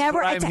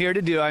 I'm here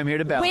to do. I'm here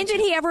to balance. When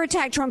did he ever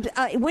attack Trump?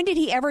 When did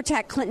he ever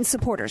attack Clinton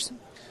supporters?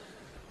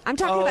 I'm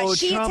talking about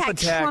she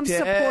attacked Trump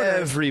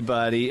supporters.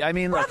 Everybody. I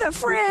mean, brother,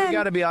 friend. We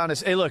got to be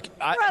honest. Hey, look.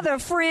 Brother,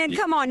 friend,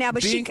 come on now.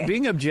 But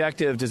being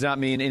objective does not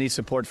mean any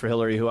support for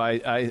Hillary, who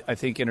I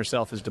think in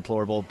herself is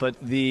deplorable. But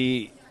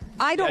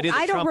I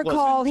don't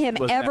recall him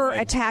ever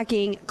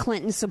attacking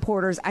Clinton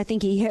supporters. I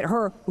think he hit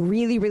her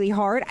really, really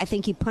hard. I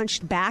think he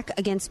punched back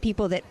against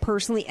people that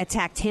personally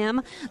attacked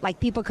him,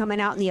 like people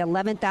coming out in the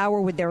 11th hour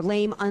with their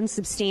lame,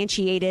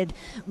 unsubstantiated,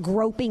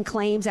 groping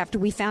claims after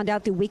we found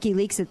out through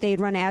WikiLeaks that they had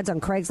run ads on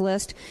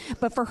Craigslist.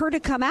 But for her to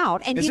come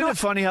out and isn't it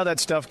funny how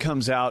that stuff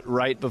comes out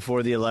right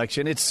before the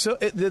election? It's so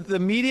the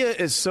media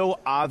is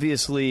so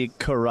obviously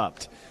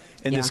corrupt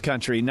in this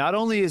country. Not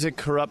only is it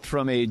corrupt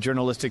from a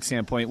journalistic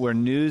standpoint where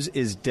news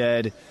is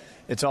dead,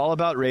 it's all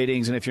about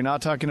ratings. And if you're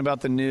not talking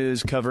about the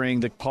news covering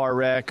the car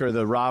wreck or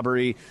the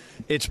robbery,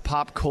 it's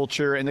pop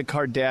culture and the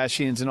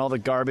Kardashians and all the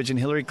garbage. And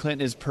Hillary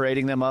Clinton is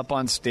parading them up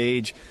on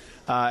stage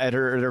at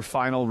her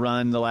final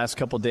run the last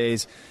couple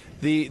days.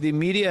 The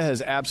media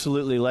has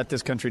absolutely let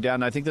this country down.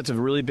 And I think that's a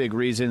really big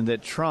reason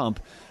that Trump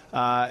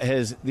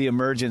has the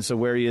emergence of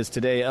where he is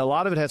today. A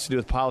lot of it has to do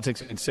with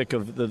politics and sick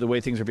of the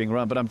way things are being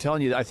run. But I'm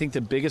telling you, I think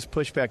the biggest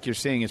pushback you're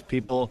seeing is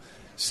people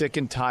sick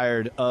and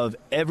tired of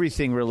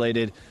everything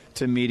related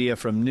to media,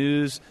 from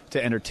news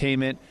to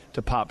entertainment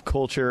to pop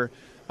culture.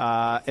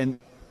 And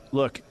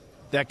look,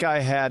 that guy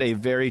had a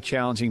very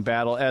challenging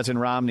battle, as in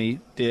Romney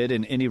did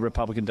and any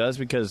Republican does,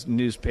 because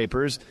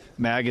newspapers,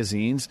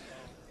 magazines,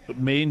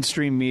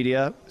 mainstream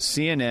media,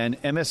 CNN,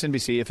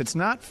 MSNBC, if it's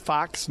not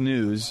Fox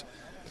News,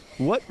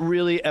 what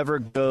really ever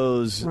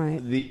goes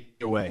the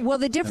other way? Well,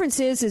 the difference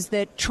is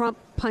that Trump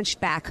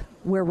punched back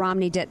where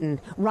Romney didn't.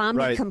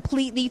 Romney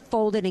completely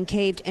folded and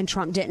caved, and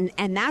Trump didn't.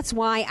 And that's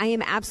why I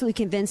am absolutely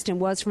convinced, and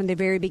was from the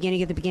very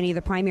beginning, at the beginning of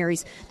the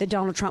primaries, that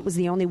Donald Trump was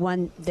the only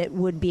one that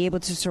would be able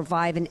to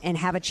survive and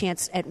have a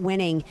chance at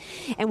winning.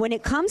 And when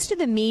it comes to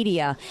the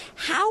media,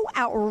 how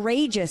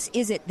outrageous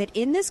is it that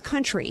in this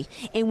country,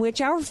 in which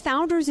our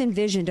founders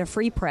envisioned a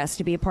free press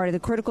to be a part of the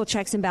critical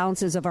checks and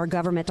balances of our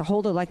government to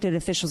hold elected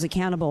officials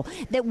accountable,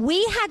 that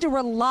we had to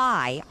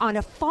rely on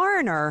a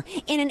foreigner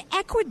in an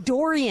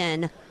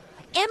Ecuadorian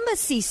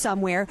embassy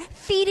somewhere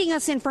feeding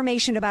us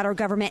information about our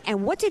government.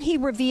 And what did he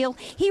reveal?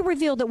 He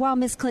revealed that while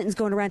Miss Clinton's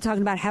going around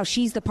talking about how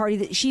she's the party,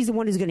 that she's the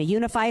one who's going to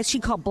unify us, she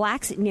called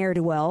blacks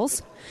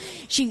ne'er-do-wells.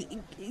 She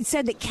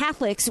said that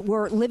Catholics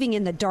were living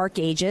in the dark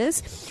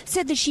ages,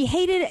 said that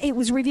it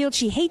was revealed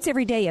she hates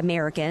everyday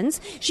Americans.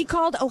 She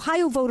called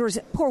Ohio voters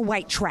poor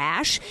white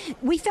trash.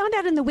 We found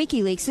out in the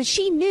WikiLeaks that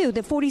she knew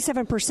that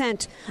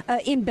 47%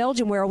 in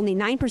Belgium, where only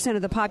 9%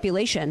 of the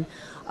population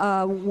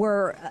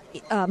were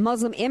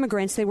Muslim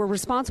immigrants, they were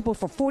responsible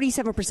for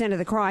 47% of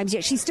the crimes,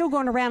 yet she's still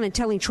going around and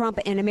telling Trump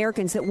and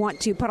Americans that want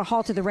to put a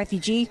halt to the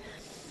refugee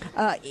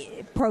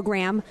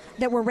program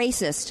that we're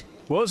racist.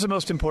 What was the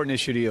most important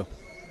issue to you?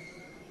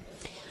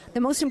 The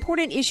most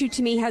important issue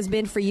to me has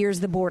been for years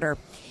the border.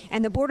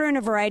 And the border in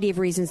a variety of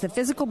reasons. The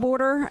physical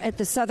border at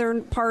the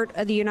southern part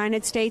of the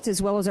United States, as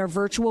well as our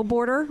virtual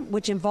border,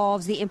 which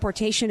involves the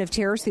importation of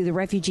terrorists through the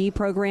refugee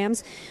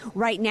programs.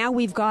 Right now,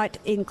 we've got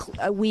in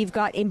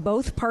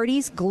both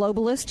parties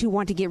globalists who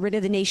want to get rid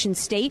of the nation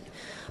state.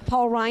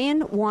 Paul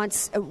Ryan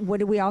wants, what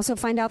did we also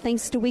find out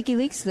thanks to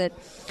WikiLeaks? That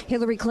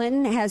Hillary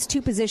Clinton has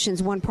two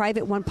positions, one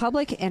private, one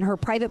public, and her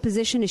private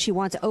position is she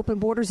wants open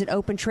borders and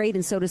open trade,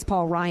 and so does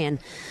Paul Ryan.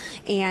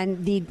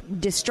 And the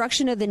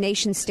destruction of the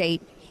nation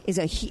state is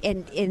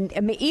and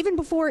even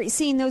before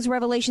seeing those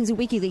revelations in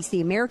WikiLeaks, the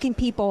American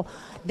people,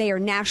 they are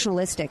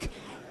nationalistic.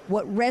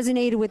 What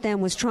resonated with them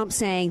was Trump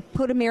saying,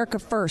 put America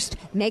first,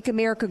 make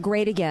America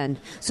great again.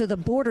 So the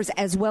borders,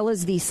 as well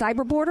as the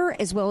cyber border,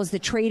 as well as the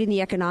trade and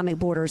the economic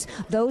borders,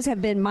 those have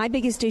been my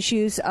biggest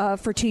issues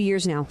for 2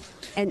 years now.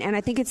 And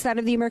I think it's that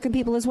of the American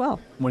people as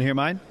well. Want to hear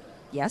mine?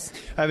 Yes.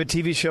 I have a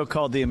TV show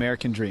called The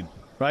American Dream,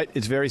 right?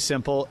 It's very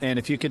simple. And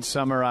if you could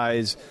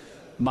summarize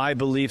my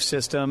belief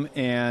system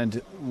and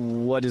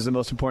what is the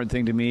most important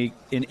thing to me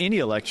in any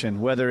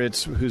election, whether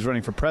it's who's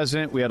running for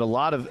president. We had a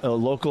lot of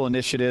local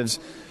initiatives.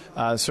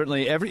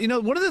 Certainly,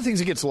 one of the things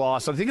that gets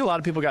lost, I think a lot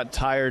of people got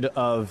tired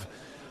of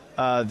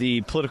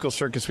the political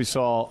circus we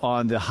saw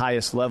on the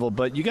highest level.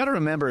 But you got to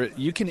remember,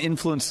 you can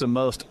influence the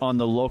most on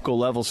the local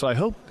level. So I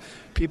hope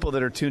people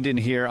that are tuned in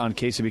here on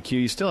KCBQ,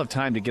 you still have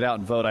time to get out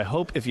and vote. I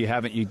hope if you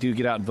haven't, you do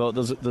get out and vote.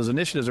 Those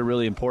initiatives are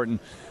really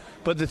important.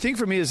 But the thing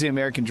for me is the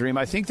American dream.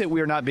 I think that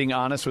we are not being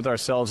honest with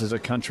ourselves as a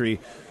country.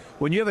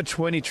 When you have a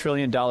 $20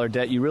 trillion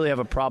debt, you really have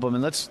a problem.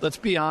 And let's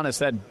be honest,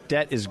 that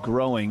debt is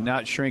growing,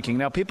 not shrinking.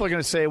 Now, people are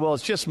going to say, well,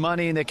 it's just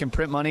money and they can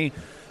print money.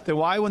 Then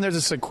why, when there's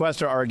a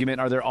sequester argument,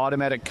 are there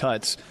automatic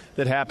cuts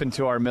that happen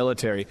to our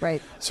military?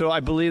 Right. So I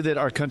believe that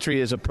our country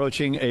is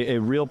approaching a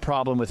real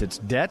problem with its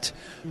debt.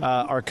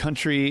 Our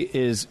country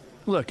is...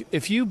 Look,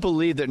 if you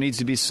believe there needs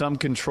to be some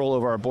control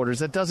over our borders,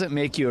 that doesn't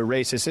make you a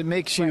racist. It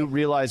makes you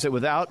realize that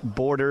without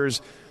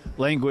borders,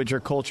 language,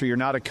 or culture, you're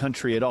not a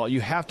country at all. You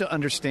have to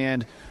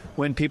understand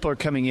when people are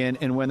coming in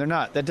and when they're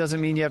not. That doesn't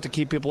mean you have to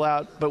keep people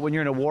out, but when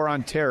you're in a war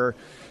on terror,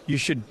 you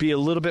should be a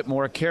little bit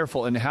more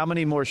careful. And how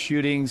many more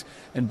shootings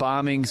and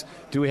bombings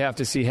do we have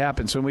to see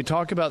happen? So when we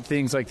talk about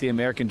things like the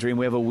American dream,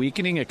 we have a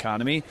weakening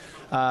economy.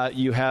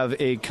 You have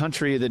a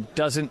country that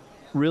doesn't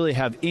really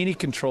have any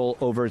control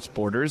over its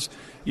borders.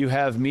 You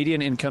have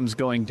median incomes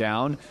going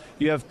down.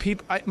 You have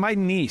people. My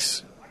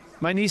niece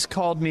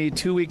called me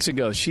 2 weeks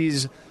ago.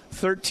 She's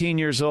 13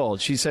 years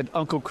old. She said,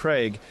 Uncle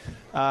Craig,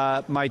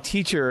 my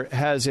teacher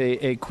has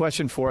a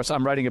question for us.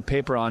 I'm writing a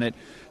paper on it.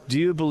 Do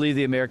you believe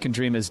the American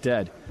dream is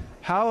dead?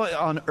 How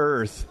on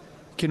earth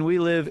can we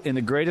live in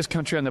the greatest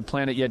country on the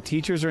planet, yet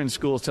teachers are in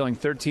schools telling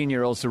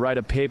 13-year-olds to write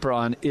a paper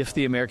on if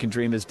the American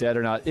dream is dead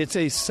or not? It's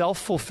a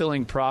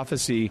self-fulfilling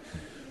prophecy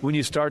when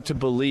you start to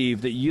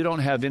believe that you don't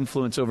have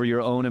influence over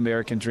your own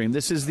American dream.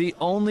 This is the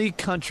only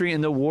country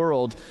in the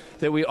world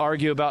that we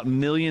argue about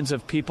millions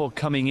of people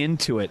coming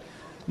into it.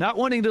 Not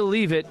wanting to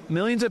leave it,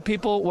 millions of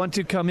people want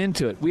to come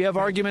into it. We have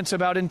arguments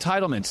about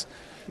entitlements.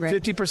 Right.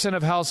 50%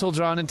 of households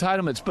are on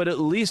entitlements, but at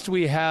least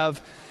we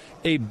have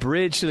a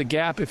bridge to the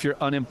gap if you're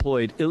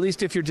unemployed. At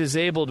least if you're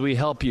disabled, we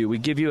help you. We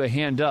give you a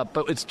hand up,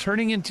 but it's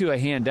turning into a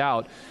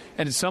handout.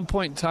 And at some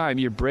point in time,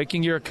 you're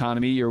breaking your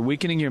economy, you're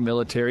weakening your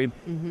military.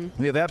 Mm-hmm.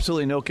 We have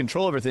absolutely no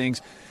control over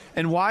things.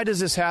 And why does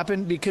this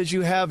happen? Because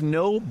you have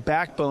no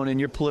backbone in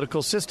your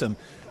political system.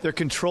 They're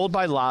controlled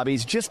by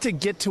lobbies. Just to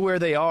get to where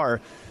they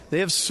are, they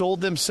have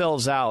sold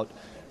themselves out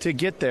to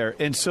get there.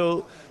 And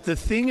so the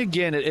thing,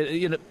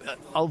 again,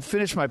 I'll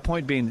finish my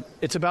point being,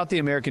 it's about the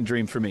American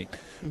dream for me.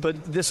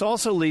 But this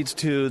also leads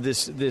to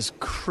this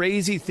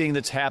crazy thing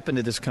that's happened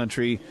to this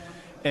country,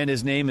 and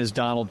his name is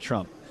Donald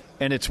Trump.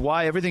 And it's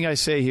why everything I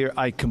say here,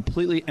 I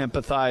completely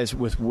empathize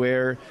with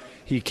where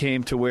he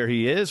came to where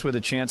he is with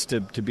a chance to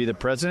be the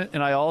president.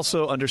 And I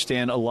also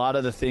understand a lot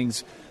of the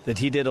things that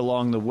he did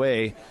along the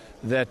way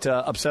that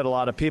upset a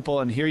lot of people.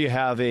 And here you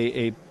have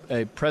a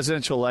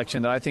presidential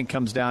election that I think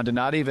comes down to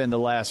not even the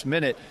last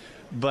minute,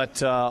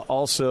 but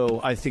also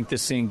I think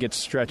this thing gets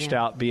stretched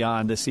out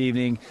beyond this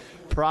evening,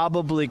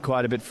 probably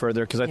quite a bit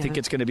further, because I think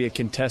it's going to be a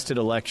contested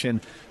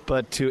election.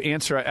 But to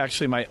answer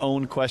actually my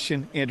own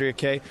question, Andrea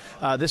Kaye,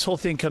 this whole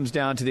thing comes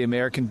down to the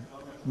American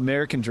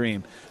American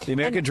dream. The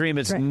American dream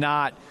is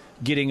not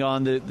getting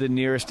on the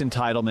nearest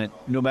entitlement,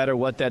 no matter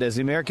what that is.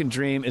 The American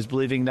dream is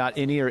believing not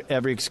any or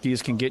every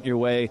excuse can get in your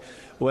way,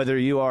 whether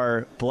you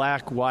are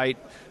black, white,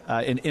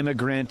 an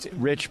immigrant,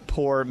 rich,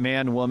 poor,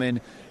 man,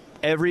 woman.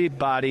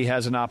 Everybody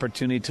has an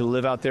opportunity to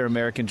live out their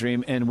American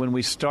dream. And when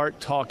we start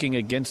talking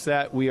against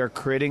that, we are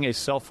creating a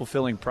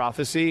self-fulfilling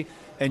prophecy,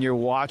 and you're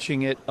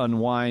watching it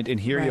unwind. And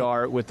here you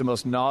are with the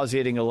most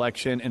nauseating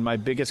election. And my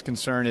biggest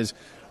concern is,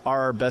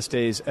 are our best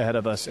days ahead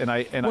of us? And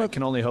I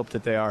can only hope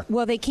that they are.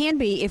 Well, they can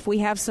be if we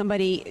have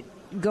somebody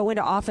go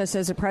into office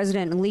as a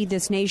president and lead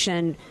this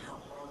nation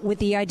with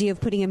the idea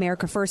of putting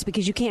America first,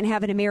 because you can't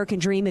have an American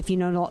dream if you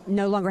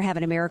no longer have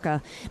an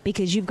America,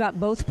 because you've got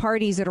both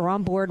parties that are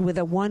on board with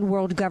a one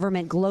world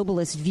government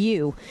globalist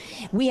view.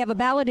 We have a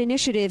ballot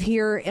initiative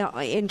here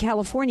in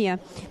California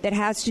that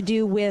has to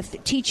do with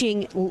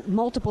teaching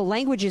multiple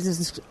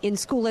languages in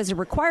school as a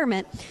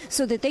requirement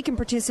so that they can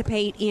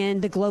participate in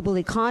the global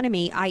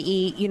economy,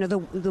 i.e.,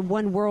 the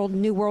one world,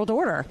 new world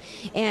order.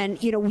 And,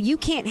 you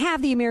can't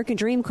have the American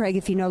dream, Craig,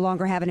 if you no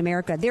longer have an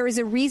America. There is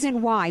a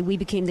reason why we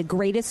became the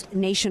greatest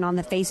nation on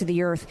the face of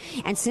the earth.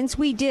 And since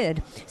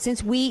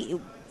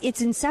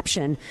its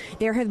inception,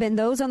 there have been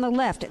those on the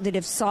left that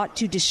have sought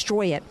to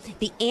destroy it.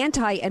 The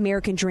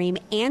anti-American dream,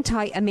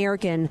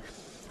 anti-American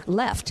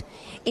left.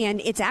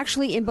 And it's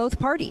actually in both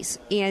parties.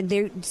 And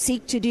they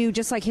seek to do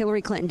just like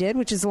Hillary Clinton did,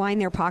 which is line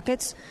their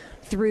pockets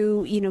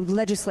through,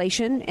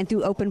 legislation and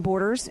through open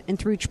borders and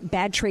through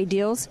bad trade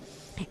deals,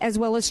 as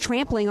well as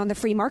trampling on the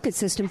free market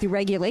system through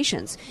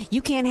regulations.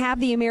 You can't have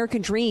the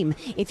American dream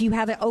if you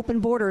have open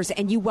borders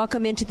and you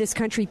welcome into this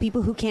country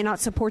people who cannot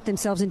support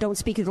themselves and don't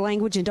speak the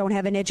language and don't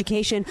have an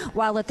education,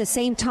 while at the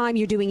same time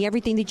you're doing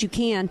everything that you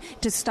can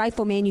to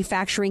stifle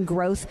manufacturing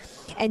growth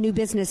and new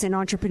business and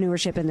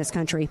entrepreneurship in this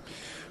country.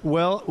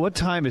 Well, what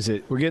time is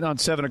it? We're getting on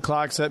 7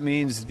 o'clock, so that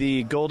means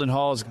the Golden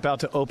Hall is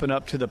about to open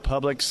up to the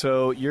public,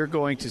 so you're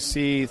going to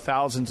see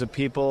thousands of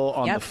people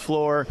on the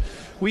floor.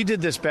 We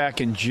did this back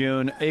in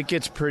June. It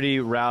gets pretty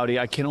rowdy.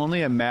 I can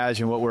only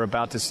imagine what we're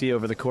about to see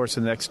over the course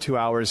of the next 2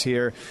 hours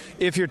here.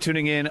 If you're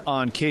tuning in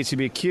on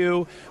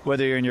KCBQ,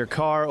 whether you're in your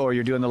car or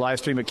you're doing the live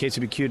stream at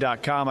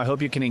kcbq.com, I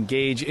hope you can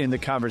engage in the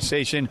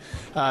conversation.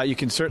 You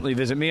can certainly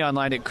visit me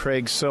online at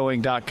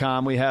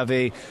craigsewing.com. We have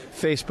a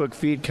Facebook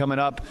feed coming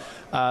up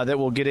that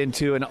we'll get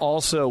into. And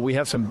also, we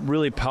have some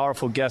really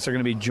powerful guests that are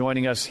going to be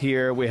joining us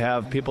here. We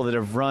have people that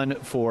have run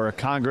for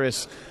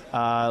Congress.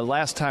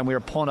 Last time we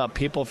were pulling up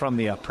people from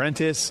The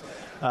Apprentice.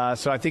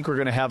 So I think we're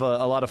going to have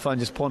a lot of fun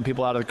just pulling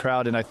people out of the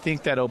crowd. And I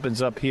think that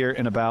opens up here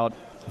in about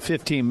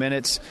 15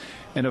 minutes.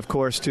 And, of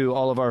course, to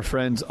all of our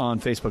friends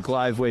on Facebook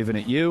Live waving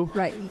at you.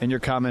 Right. And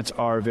your comments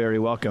are very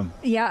welcome.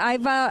 Yeah,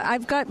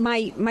 I've got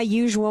my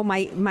usual,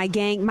 my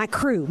gang, my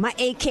crew, my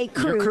AK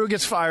crew. Your crew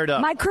gets fired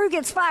up. My crew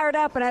gets fired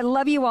up, and I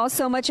love you all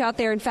so much out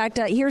there. In fact,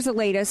 here's the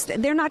latest.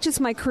 They're not just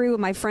my crew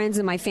and my friends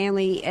and my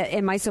family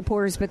and my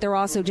supporters, but they're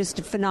also just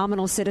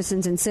phenomenal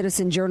citizens and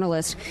citizen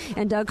journalists.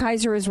 And Doug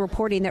Kaiser is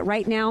reporting that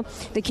right now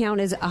the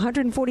count is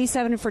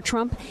 147 for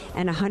Trump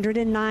and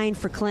 109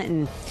 for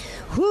Clinton.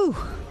 Whew.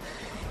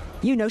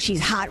 You know she's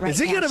hot right now. Is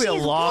it going to be a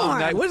long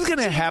night? What is going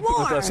to happen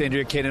with us,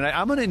 Andrea Kaye, tonight?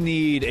 I'm going to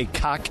need a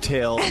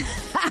cocktail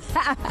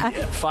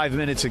 5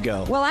 minutes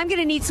ago. Well, I'm going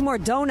to need some more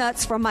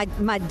donuts from my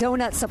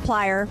donut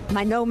supplier,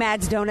 my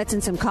Nomads Donuts,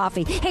 and some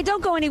coffee. Hey,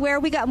 don't go anywhere.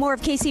 We got more of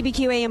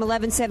KCBQ AM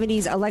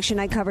 1170's election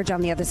night coverage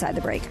on the other side of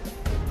the break.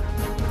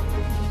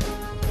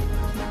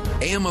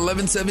 AM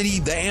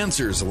 1170, The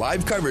Answers,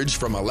 live coverage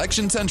from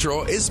Election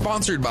Central is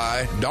sponsored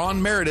by Dawn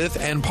Meredith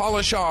and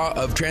Paula Shaw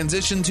of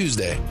Transition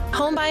Tuesday.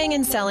 Home buying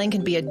and selling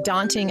can be a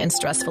daunting and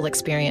stressful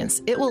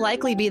experience. It will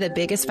likely be the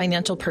biggest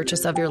financial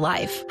purchase of your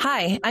life.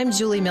 Hi, I'm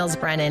Julie Mills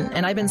Brennan,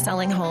 and I've been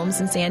selling homes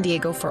in San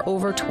Diego for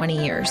over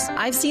 20 years.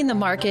 I've seen the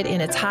market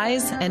in its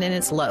highs and in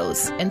its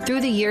lows, and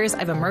through the years,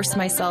 I've immersed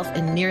myself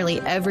in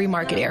nearly every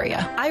market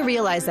area. I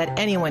realize that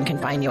anyone can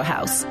find you a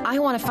house. I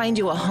want to find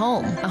you a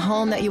home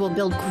that you will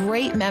build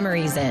great memories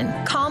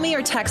in. Call me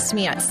or text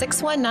me at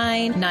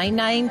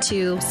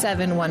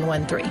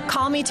 619-992-7113.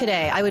 Call me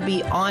today. I would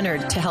be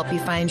honored to help you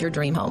find your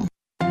dream home.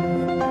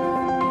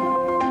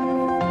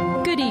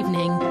 Good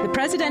evening. The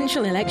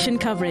presidential election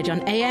coverage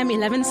on AM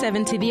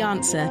 1170 The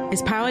Answer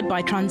is powered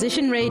by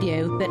Transition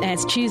Radio that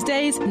airs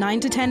Tuesdays 9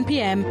 to 10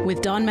 p.m.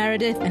 with Don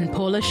Meredith and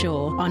Paula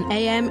Shaw on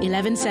AM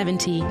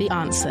 1170 The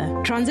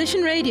Answer.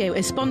 Transition Radio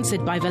is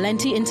sponsored by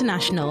Valenti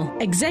International.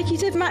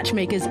 Executive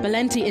matchmakers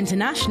Valenti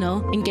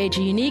International engage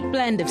a unique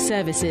blend of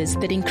services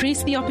that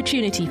increase the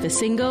opportunity for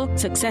single,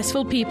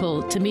 successful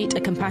people to meet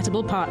a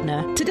compatible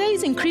partner.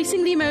 Today's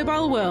increasingly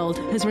mobile world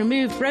has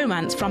removed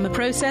romance from a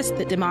process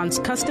that demands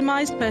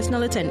customized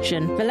personal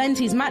attention.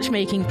 Valenti's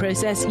matchmaking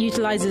process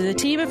utilizes a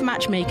team of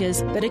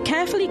matchmakers that are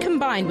carefully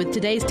combined with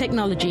today's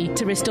technology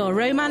to restore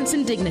romance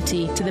and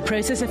dignity to the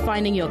process of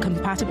finding your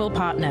compatible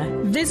partner.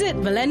 Visit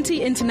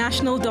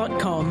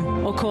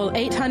ValentiInternational.com or call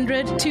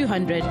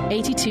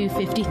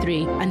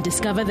 800-200-8253 and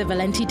discover the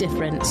Valenti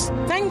difference.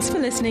 Thanks for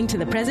listening to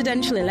the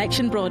presidential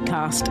election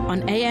broadcast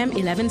on AM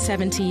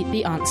 1170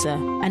 The Answer.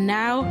 And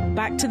now,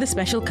 back to the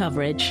special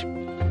coverage.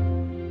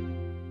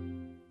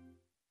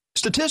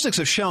 Statistics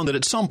have shown that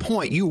at some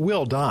point you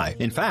will die.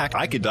 In fact,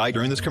 I could die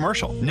during this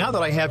commercial. Now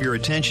that I have your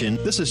attention,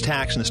 this is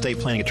tax and estate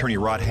planning attorney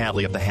Rod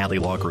Hadley of the Hadley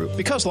Law Group.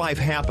 Because life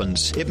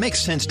happens, it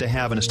makes sense to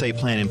have an estate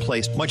plan in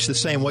place much the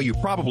same way you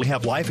probably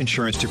have life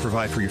insurance to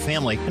provide for your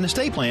family. An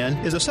estate plan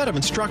is a set of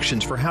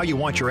instructions for how you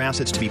want your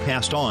assets to be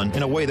passed on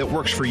in a way that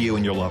works for you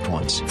and your loved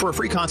ones. For a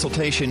free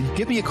consultation,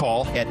 give me a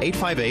call at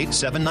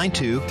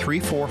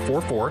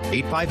 858-792-3444,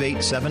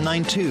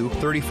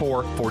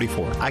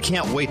 858-792-3444. I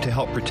can't wait to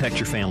help protect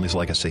your family's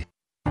legacy.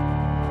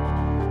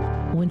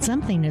 When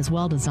something is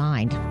well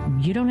designed,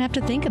 you don't have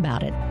to think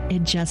about it.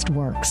 It just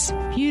works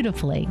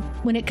beautifully.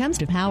 When it comes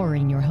to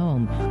powering your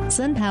home,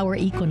 SunPower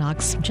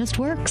Equinox just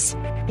works.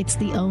 It's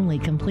the only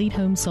complete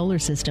home solar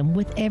system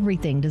with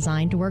everything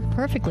designed to work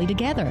perfectly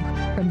together,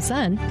 from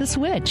sun to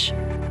switch.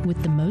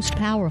 With the most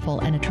powerful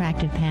and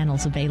attractive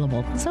panels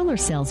available, solar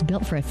cells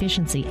built for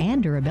efficiency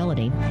and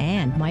durability,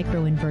 and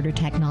microinverter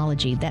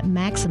technology that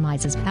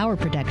maximizes power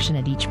production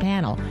at each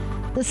panel,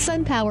 the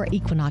SunPower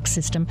Equinox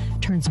system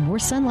turns more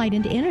sunlight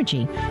into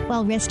energy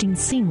while resting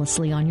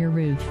seamlessly on your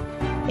roof.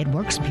 It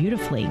works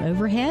beautifully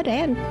overhead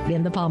and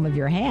in the palm of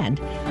your hand.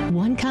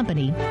 One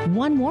company,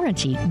 one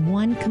warranty,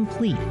 one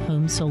complete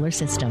home solar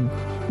system.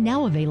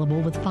 Now available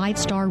with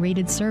 5-star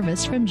rated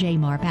service from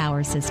Jmar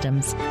Power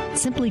Systems.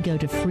 Simply go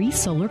to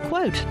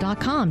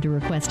freesolarquote.com to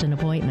request an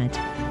appointment.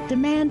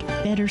 Demand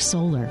better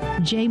solar.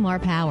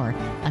 Jmar Power,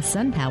 a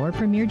SunPower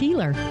premier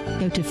dealer.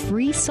 Go to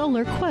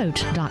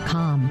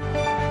freesolarquote.com.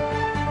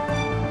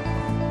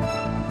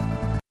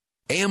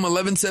 AM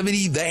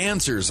 1170, The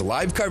Answers,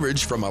 live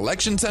coverage from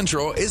Election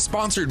Central is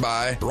sponsored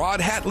by Rod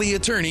Hadley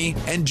Attorney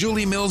and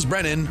Julie Mills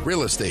Brennan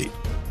Real Estate.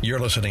 You're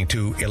listening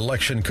to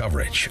election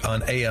coverage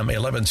on AM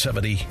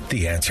 1170,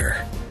 The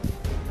Answer.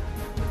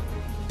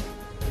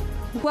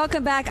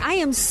 Welcome back. I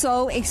am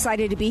so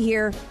excited to be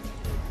here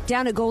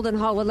down at Golden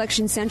Hall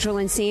Election Central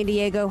in San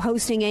Diego,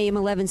 hosting AM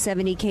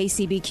 1170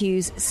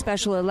 KCBQ's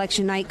special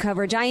election night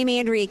coverage. I am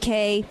Andrea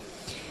Kaye,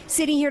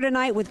 sitting here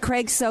tonight with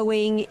Craig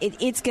Sewing.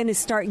 It's going to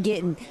start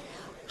getting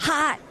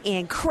hot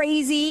and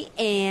crazy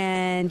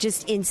and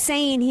just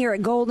insane here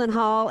at Golden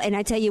Hall. And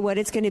I tell you what,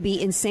 it's going to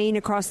be insane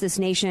across this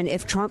nation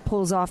if Trump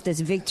pulls off this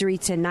victory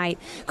tonight.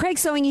 Craig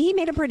Sewing, he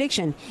made a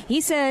prediction.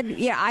 He said,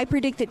 I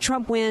predict that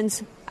Trump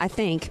wins. I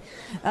think.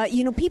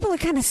 People are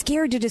kind of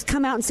scared to just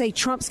come out and say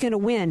Trump's going to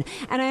win.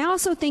 And I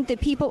also think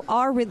that people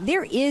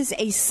there is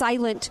a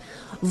silent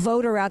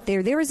voter out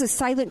there. There is a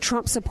silent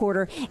Trump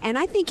supporter. And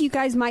I think you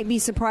guys might be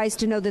surprised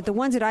to know that the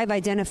ones that I've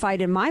identified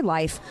in my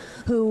life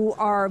who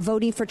are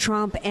voting for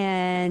Trump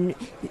and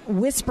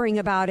whispering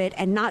about it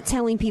and not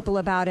telling people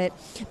about it,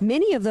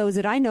 many of those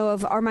that I know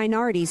of are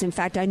minorities. In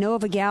fact, I know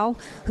of a gal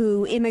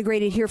who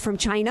immigrated here from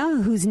China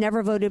who's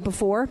never voted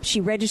before.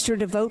 She registered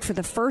to vote for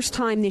the first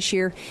time this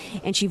year,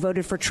 and she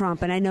voted for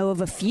Trump. And I know of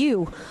a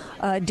few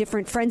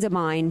different friends of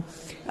mine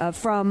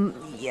from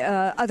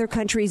other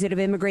countries that have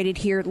immigrated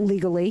here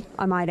legally,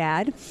 I might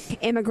add,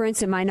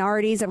 immigrants and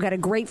minorities. I've got a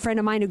great friend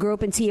of mine who grew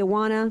up in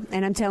Tijuana,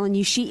 and I'm telling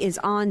you, she is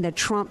on the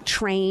Trump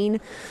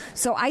train.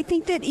 So I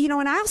think that,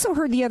 and I also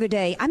heard the other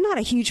day, I'm not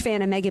a huge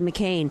fan of Meghan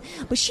McCain,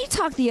 but she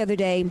talked the other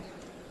day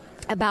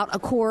about a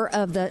core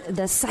of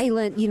the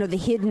silent, the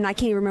hidden, I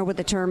can't even remember what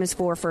the term is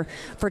for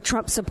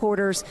Trump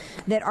supporters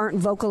that aren't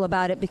vocal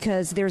about it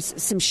because there's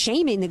some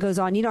shaming that goes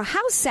on.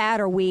 How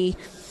sad are we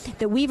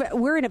that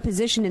we're in a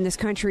position in this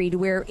country to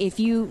where if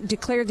you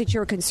declare that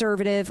you're a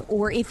conservative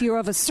or if you're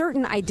of a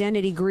certain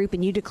identity group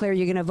and you declare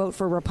you're going to vote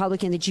for a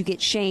Republican, that you get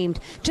shamed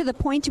to the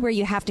point to where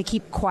you have to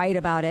keep quiet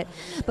about it.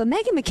 But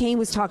Meghan McCain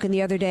was talking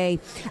the other day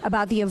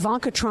about the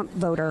Ivanka Trump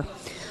voter.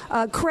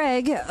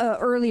 Craig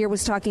earlier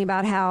was talking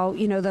about how,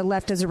 the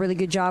left does a really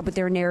good job with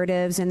their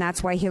narratives, and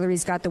that's why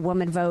Hillary's got the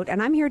woman vote.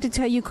 And I'm here to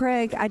tell you,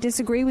 Craig, I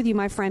disagree with you,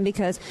 my friend,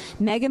 because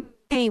Meghan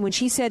McCain, when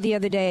she said the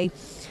other day,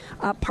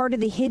 part of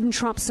the hidden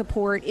Trump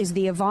support is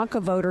the Ivanka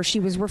voter,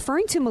 she was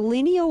referring to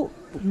millennial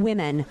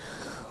women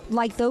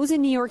like those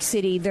in New York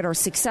City that are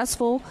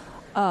successful,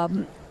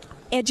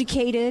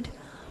 educated,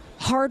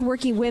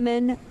 hardworking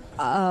women,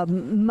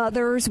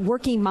 mothers,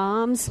 working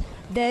moms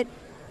that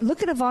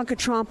look at Ivanka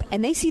Trump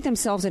and they see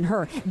themselves in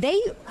her. They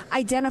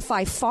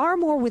identify far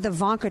more with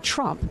Ivanka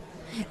Trump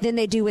than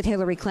they do with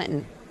Hillary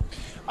Clinton.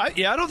 I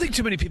don't think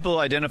too many people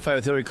identify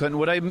with Hillary Clinton.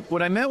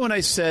 What I meant when I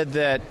said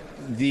that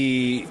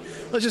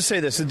let's just say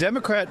this, the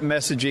Democrat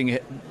messaging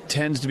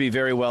tends to be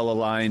very well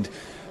aligned.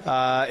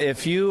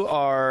 If you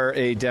are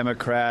a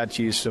Democrat,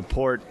 you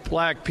support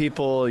black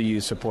people,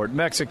 you support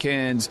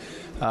Mexicans,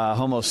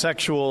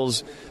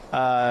 homosexuals,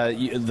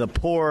 the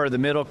poor, the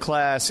middle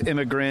class,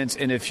 immigrants,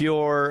 and if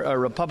you're a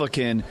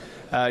Republican,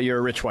 you're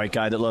a rich white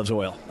guy that loves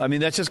oil. I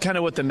mean, that's just kind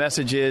of what the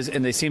message is,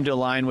 and they seem to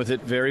align with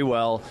it very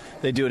well.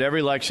 They do it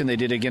every election. They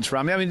did it against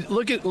Romney. I mean,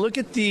 look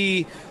at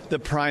the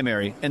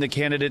primary and the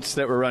candidates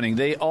that were running.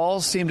 They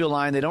all seem to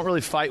align. They don't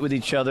really fight with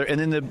each other. And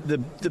then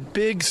the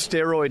big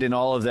steroid in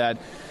all of that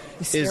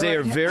is they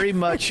are very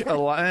much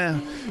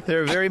aligned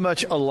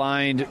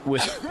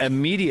with a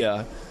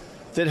media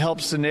that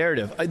helps the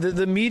narrative.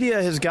 The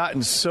media has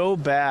gotten so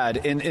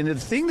bad, and the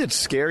thing that's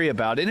scary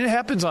about it, and it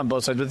happens on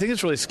both sides, but the thing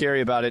that's really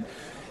scary about it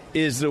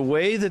is the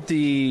way that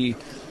the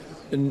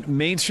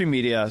mainstream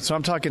media, so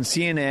I'm talking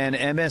CNN,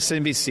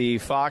 MSNBC,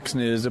 Fox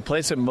News, the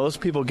place that most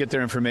people get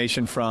their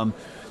information from,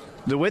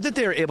 the way that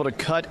they're able to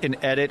cut and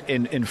edit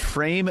and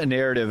frame a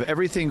narrative,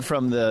 everything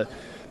from the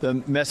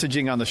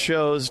messaging on the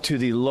shows to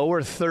the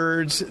lower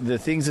thirds, the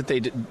things that they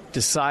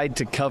decide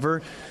to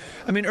cover.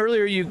 I mean,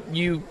 earlier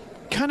you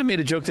kind of made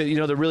a joke that,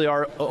 there really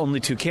are only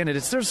two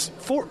candidates. There's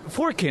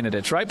four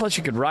candidates, right? Plus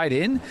you could write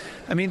in.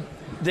 I mean,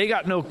 they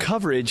got no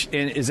coverage,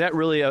 and is that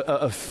really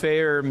a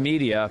fair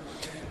media?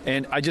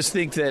 And I just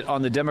think that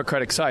on the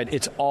Democratic side,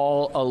 it's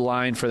all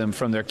aligned for them,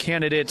 from their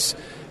candidates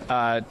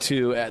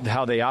to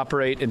how they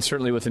operate, and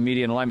certainly with the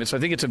media in alignment. So I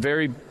think it's a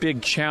very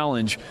big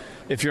challenge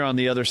if you're on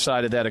the other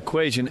side of that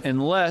equation,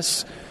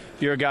 unless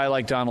you're a guy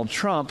like Donald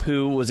Trump,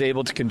 who was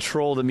able to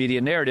control the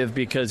media narrative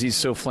because he's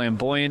so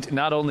flamboyant.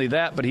 Not only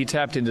that, but he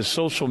tapped into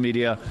social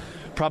media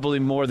probably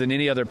more than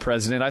any other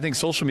president. I think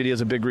social media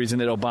is a big reason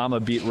that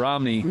Obama beat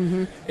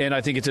Romney, and I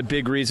think it's a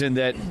big reason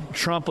that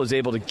Trump was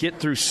able to get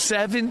through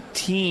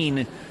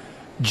 17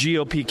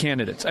 GOP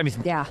candidates. I mean,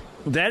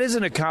 that is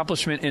an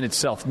accomplishment in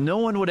itself. No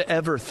one would have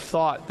ever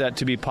thought that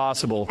to be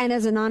possible. And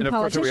as a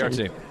non-politician, we are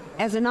today.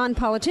 As a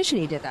non-politician,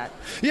 he did that.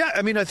 Yeah,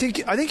 I mean, I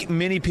think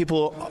many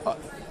people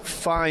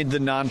find the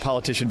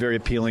non-politician very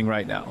appealing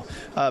right now.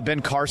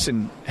 Ben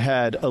Carson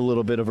had a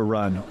little bit of a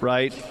run,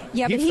 right?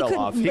 Yeah, he fell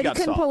off. He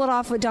couldn't pull it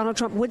off with Donald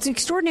Trump. What's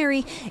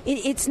extraordinary,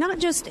 it's not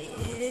just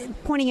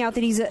pointing out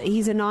that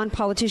he's a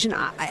non-politician,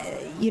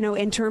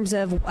 in terms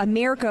of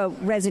America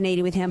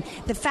resonating with him.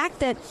 The fact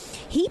that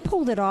he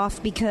pulled it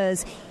off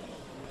because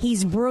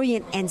he's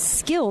brilliant and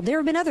skilled. There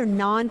have been other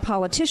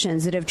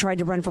non-politicians that have tried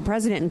to run for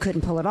president and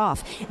couldn't pull it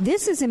off.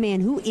 This is a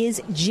man who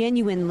is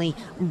genuinely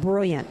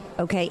brilliant,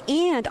 okay?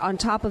 And on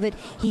top of it,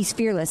 he's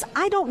fearless.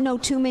 I don't know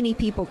too many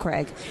people,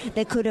 Craig,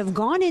 that could have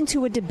gone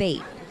into a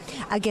debate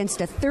against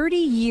a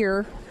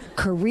 30-year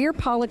career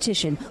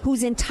politician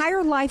whose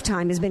entire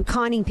lifetime has been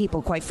conning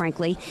people, quite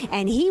frankly,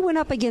 and he went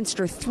up against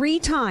her 3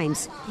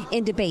 times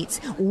in debates.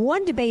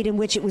 One debate in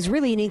which it was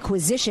really an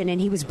inquisition, and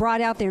he was brought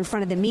out there in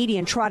front of the media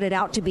and trotted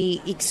out to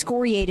be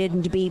excoriated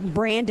and to be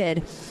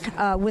branded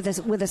with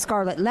a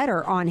scarlet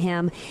letter on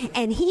him,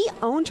 and he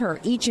owned her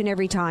each and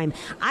every time.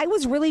 I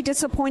was really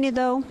disappointed,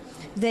 though,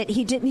 that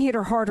he didn't hit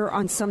her harder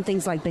on some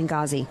things like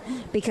Benghazi,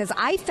 because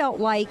I felt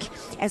like,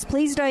 as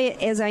pleased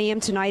as I am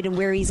tonight and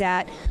where he's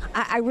at,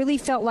 I really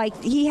felt like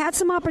he had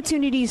some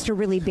opportunities to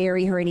really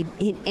bury her, and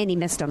he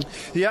missed them.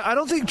 Yeah, I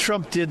don't think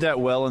Trump did that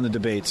well in the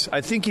debates.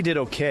 I think he did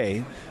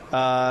okay,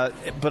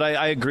 but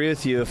I agree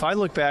with you. If I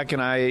look back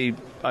and I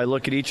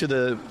look at each of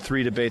the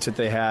 3 debates that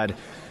they had,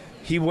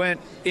 he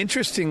went,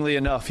 interestingly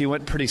enough, he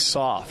went pretty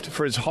soft.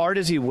 For as hard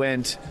as he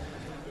went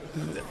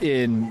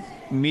in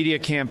media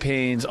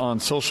campaigns, on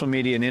social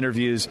media and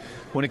interviews,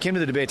 when it came to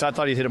the debates, I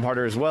thought he'd hit him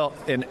harder as well.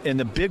 And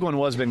the big one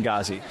was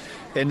Benghazi.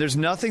 And there's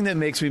nothing that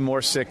makes me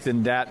more sick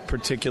than that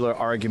particular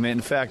argument.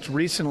 In fact,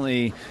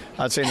 recently,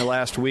 I'd say in the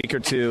last week or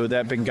two,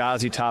 that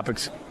Benghazi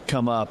topic's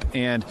come up.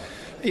 And,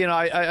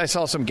 I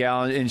saw some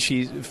gal, and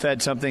she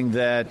fed something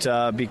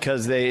that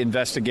because they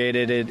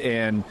investigated it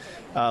and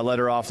let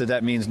her off,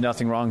 that means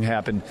nothing wrong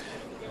happened.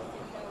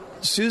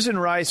 Susan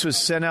Rice was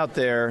sent out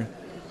there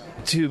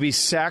to be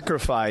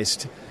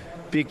sacrificed,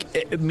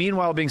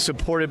 meanwhile being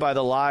supported by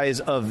the lies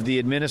of the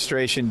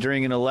administration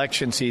during an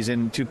election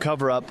season to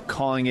cover up,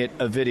 calling it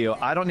a video.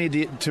 I don't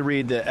need to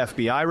read the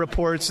FBI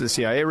reports, the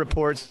CIA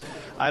reports.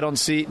 I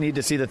don't need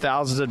to see the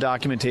thousands of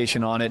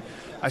documentation on it.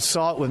 I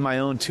saw it with my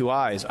own 2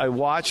 eyes. I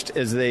watched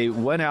as they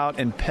went out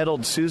and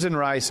peddled Susan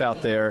Rice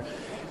out there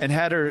and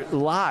had her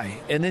lie.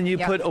 And then you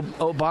put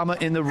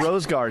Obama in the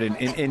Rose Garden,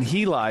 and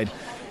he lied.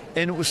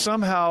 And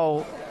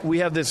somehow we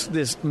have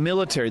this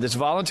military, this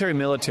voluntary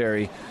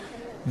military,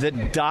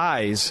 that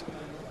dies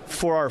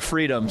for our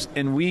freedoms,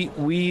 and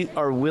we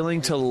are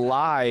willing to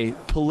lie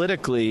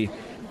politically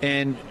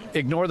and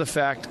ignore the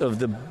fact of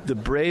the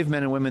brave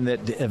men and women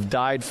that have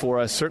died for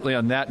us, certainly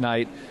on that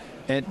night,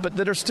 but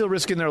that are still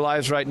risking their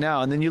lives right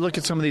now. And then you look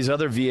at some of these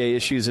other VA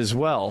issues as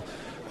well.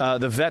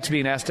 The vets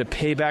being asked to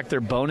pay back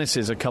their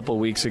bonuses a couple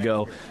weeks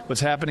ago.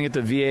 What's happening at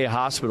the VA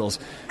hospitals.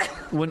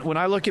 When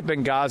I look at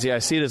Benghazi, I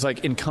see it as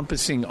like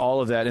encompassing all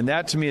of that. And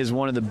that to me is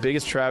one of the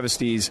biggest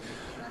travesties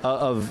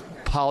of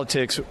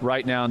politics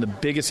right now, and the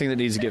biggest thing that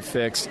needs to get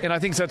fixed. And I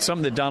think that's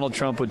something that Donald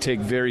Trump would take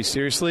very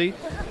seriously.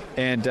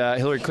 And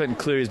Hillary Clinton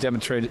clearly has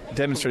demonstrated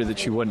that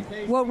she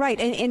wouldn't. Well, right.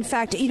 And in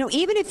fact,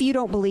 even if you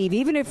don't believe,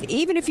 even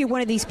if you're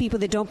one of these people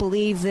that don't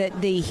believe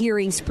that the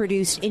hearings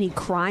produced any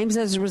crimes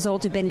as a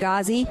result of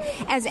Benghazi,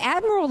 as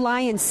Admiral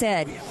Lyon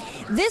said,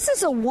 this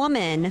is a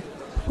woman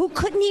who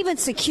couldn't even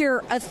secure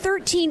a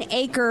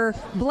 13-acre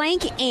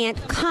blank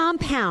ant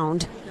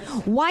compound.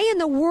 Why in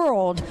the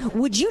world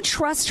would you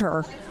trust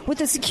her with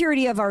the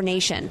security of our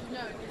nation?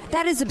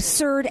 That is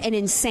absurd and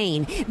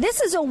insane.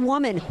 This is a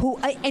woman who,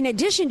 in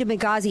addition to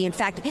Benghazi, in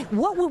fact,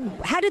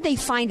 how did they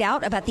find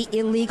out about the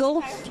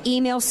illegal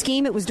email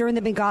scheme? It was during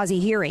the Benghazi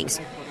hearings.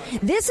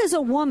 This is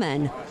a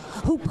woman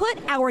who put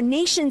our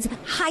nation's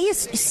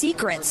highest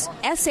secrets,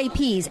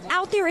 SAPs,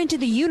 out there into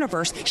the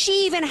universe.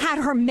 She even had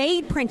her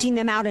maid printing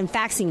them out and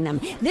faxing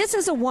them. This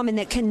is a woman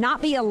that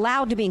cannot be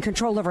allowed to be in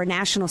control of our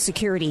national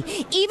security,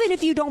 even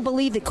if you don't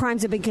believe that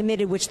crimes have been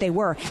committed, which they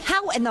were.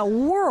 How in the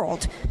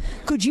world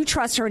could you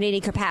trust her in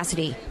any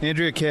capacity?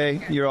 Andrea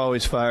Kaye, you're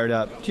always fired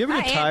up. Do you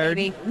ever get tired?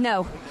 Baby.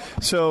 No.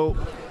 So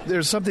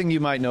there's something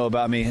you might know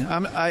about me.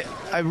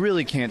 I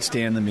really can't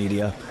stand the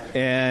media.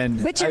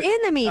 But you're in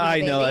the media,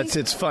 I know. baby.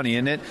 It's funny,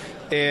 isn't it?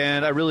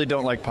 And I really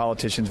don't like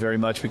politicians very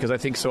much because I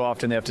think so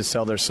often they have to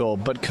sell their soul.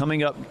 But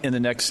coming up in the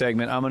next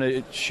segment, I'm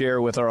going to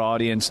share with our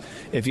audience,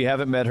 if you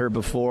haven't met her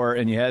before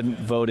and you hadn't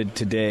voted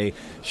today,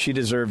 she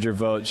deserved your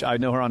vote. I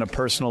know her on a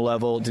personal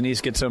level.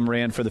 Denise Gitsom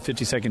ran for the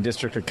 52nd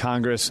District of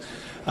Congress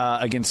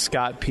against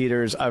Scott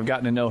Peters. I've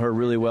gotten to know her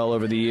really well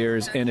over the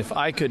years. And if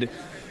I could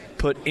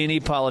put any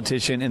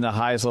politician in the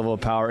highest level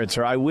of power, it's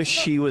her. I wish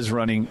she was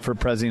running for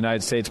president of the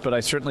United States, but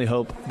I certainly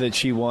hope that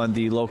she won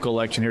the local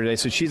election here today.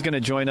 So she's going to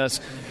join us,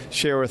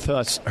 share with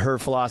us her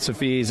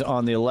philosophies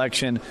on the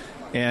election.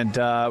 And we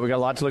got a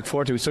lot to look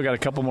forward to. We still got a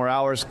couple more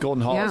hours.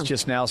 Golden Hall is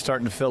just now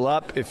starting to fill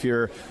up. If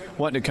you're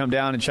wanting to come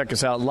down and check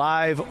us out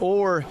live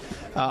or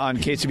on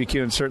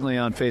KCBQ and certainly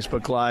on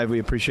Facebook Live, we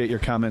appreciate your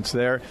comments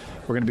there.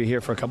 We're going to be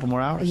here for a couple more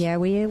hours. Yeah,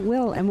 we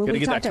will. And we'll got to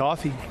get that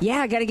coffee. Yeah,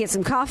 I got to get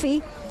some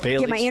coffee.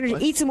 Bailey's. Get my energy.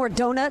 Eat some more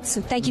donuts.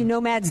 And thank you,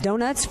 Nomads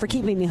Donuts, for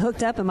keeping me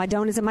hooked up and my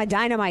donuts and my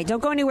dynamite.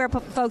 Don't go anywhere,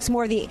 folks.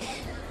 More of the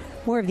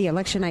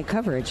election night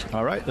coverage.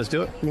 All right, let's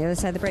do it. On the other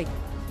side of the break.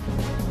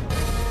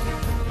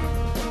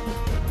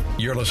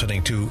 You're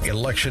listening to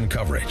Election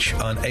Coverage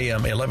on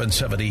AM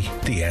 1170,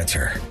 The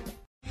Answer.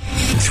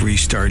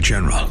 3-star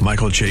General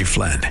Michael J.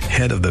 Flynn,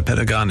 head of the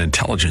Pentagon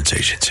Intelligence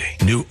Agency,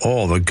 knew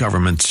all the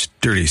government's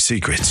dirty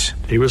secrets.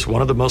 He was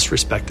one of the most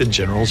respected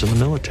generals in the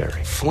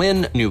military.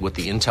 Flynn knew what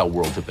the intel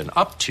world had been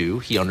up to.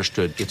 He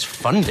understood its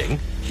funding.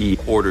 He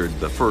ordered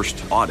the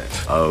first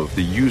audit of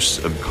the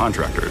use of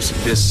contractors.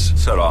 This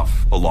set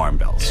off alarm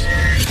bells.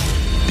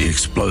 The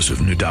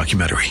explosive new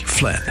documentary,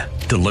 Flynn,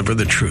 Deliver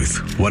the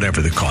Truth,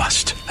 Whatever the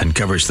Cost,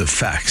 uncovers the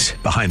facts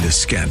behind this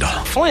scandal.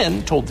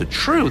 Flynn told the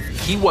truth.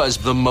 He was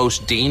the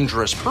most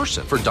dangerous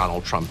person for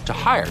Donald Trump to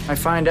hire. I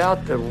find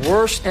out the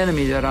worst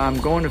enemy that I'm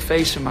going to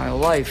face in my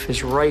life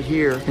is right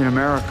here in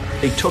America.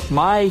 They took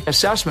my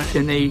assessment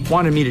and they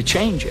wanted me to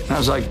change it. And I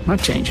was like, I'm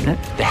not changing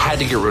it. They had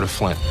to get rid of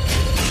Flynn.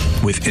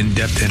 With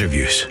in-depth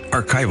interviews,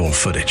 archival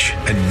footage,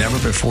 and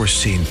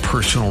never-before-seen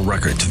personal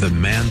records of the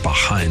man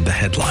behind the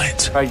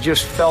headlines. I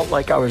just felt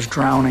like I was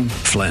drowning.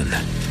 Flynn,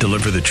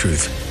 Deliver the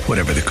Truth,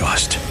 Whatever the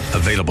Cost.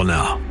 Available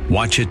now.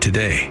 Watch it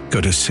today.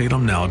 Go to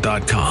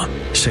salemnow.com.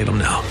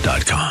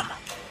 salemnow.com.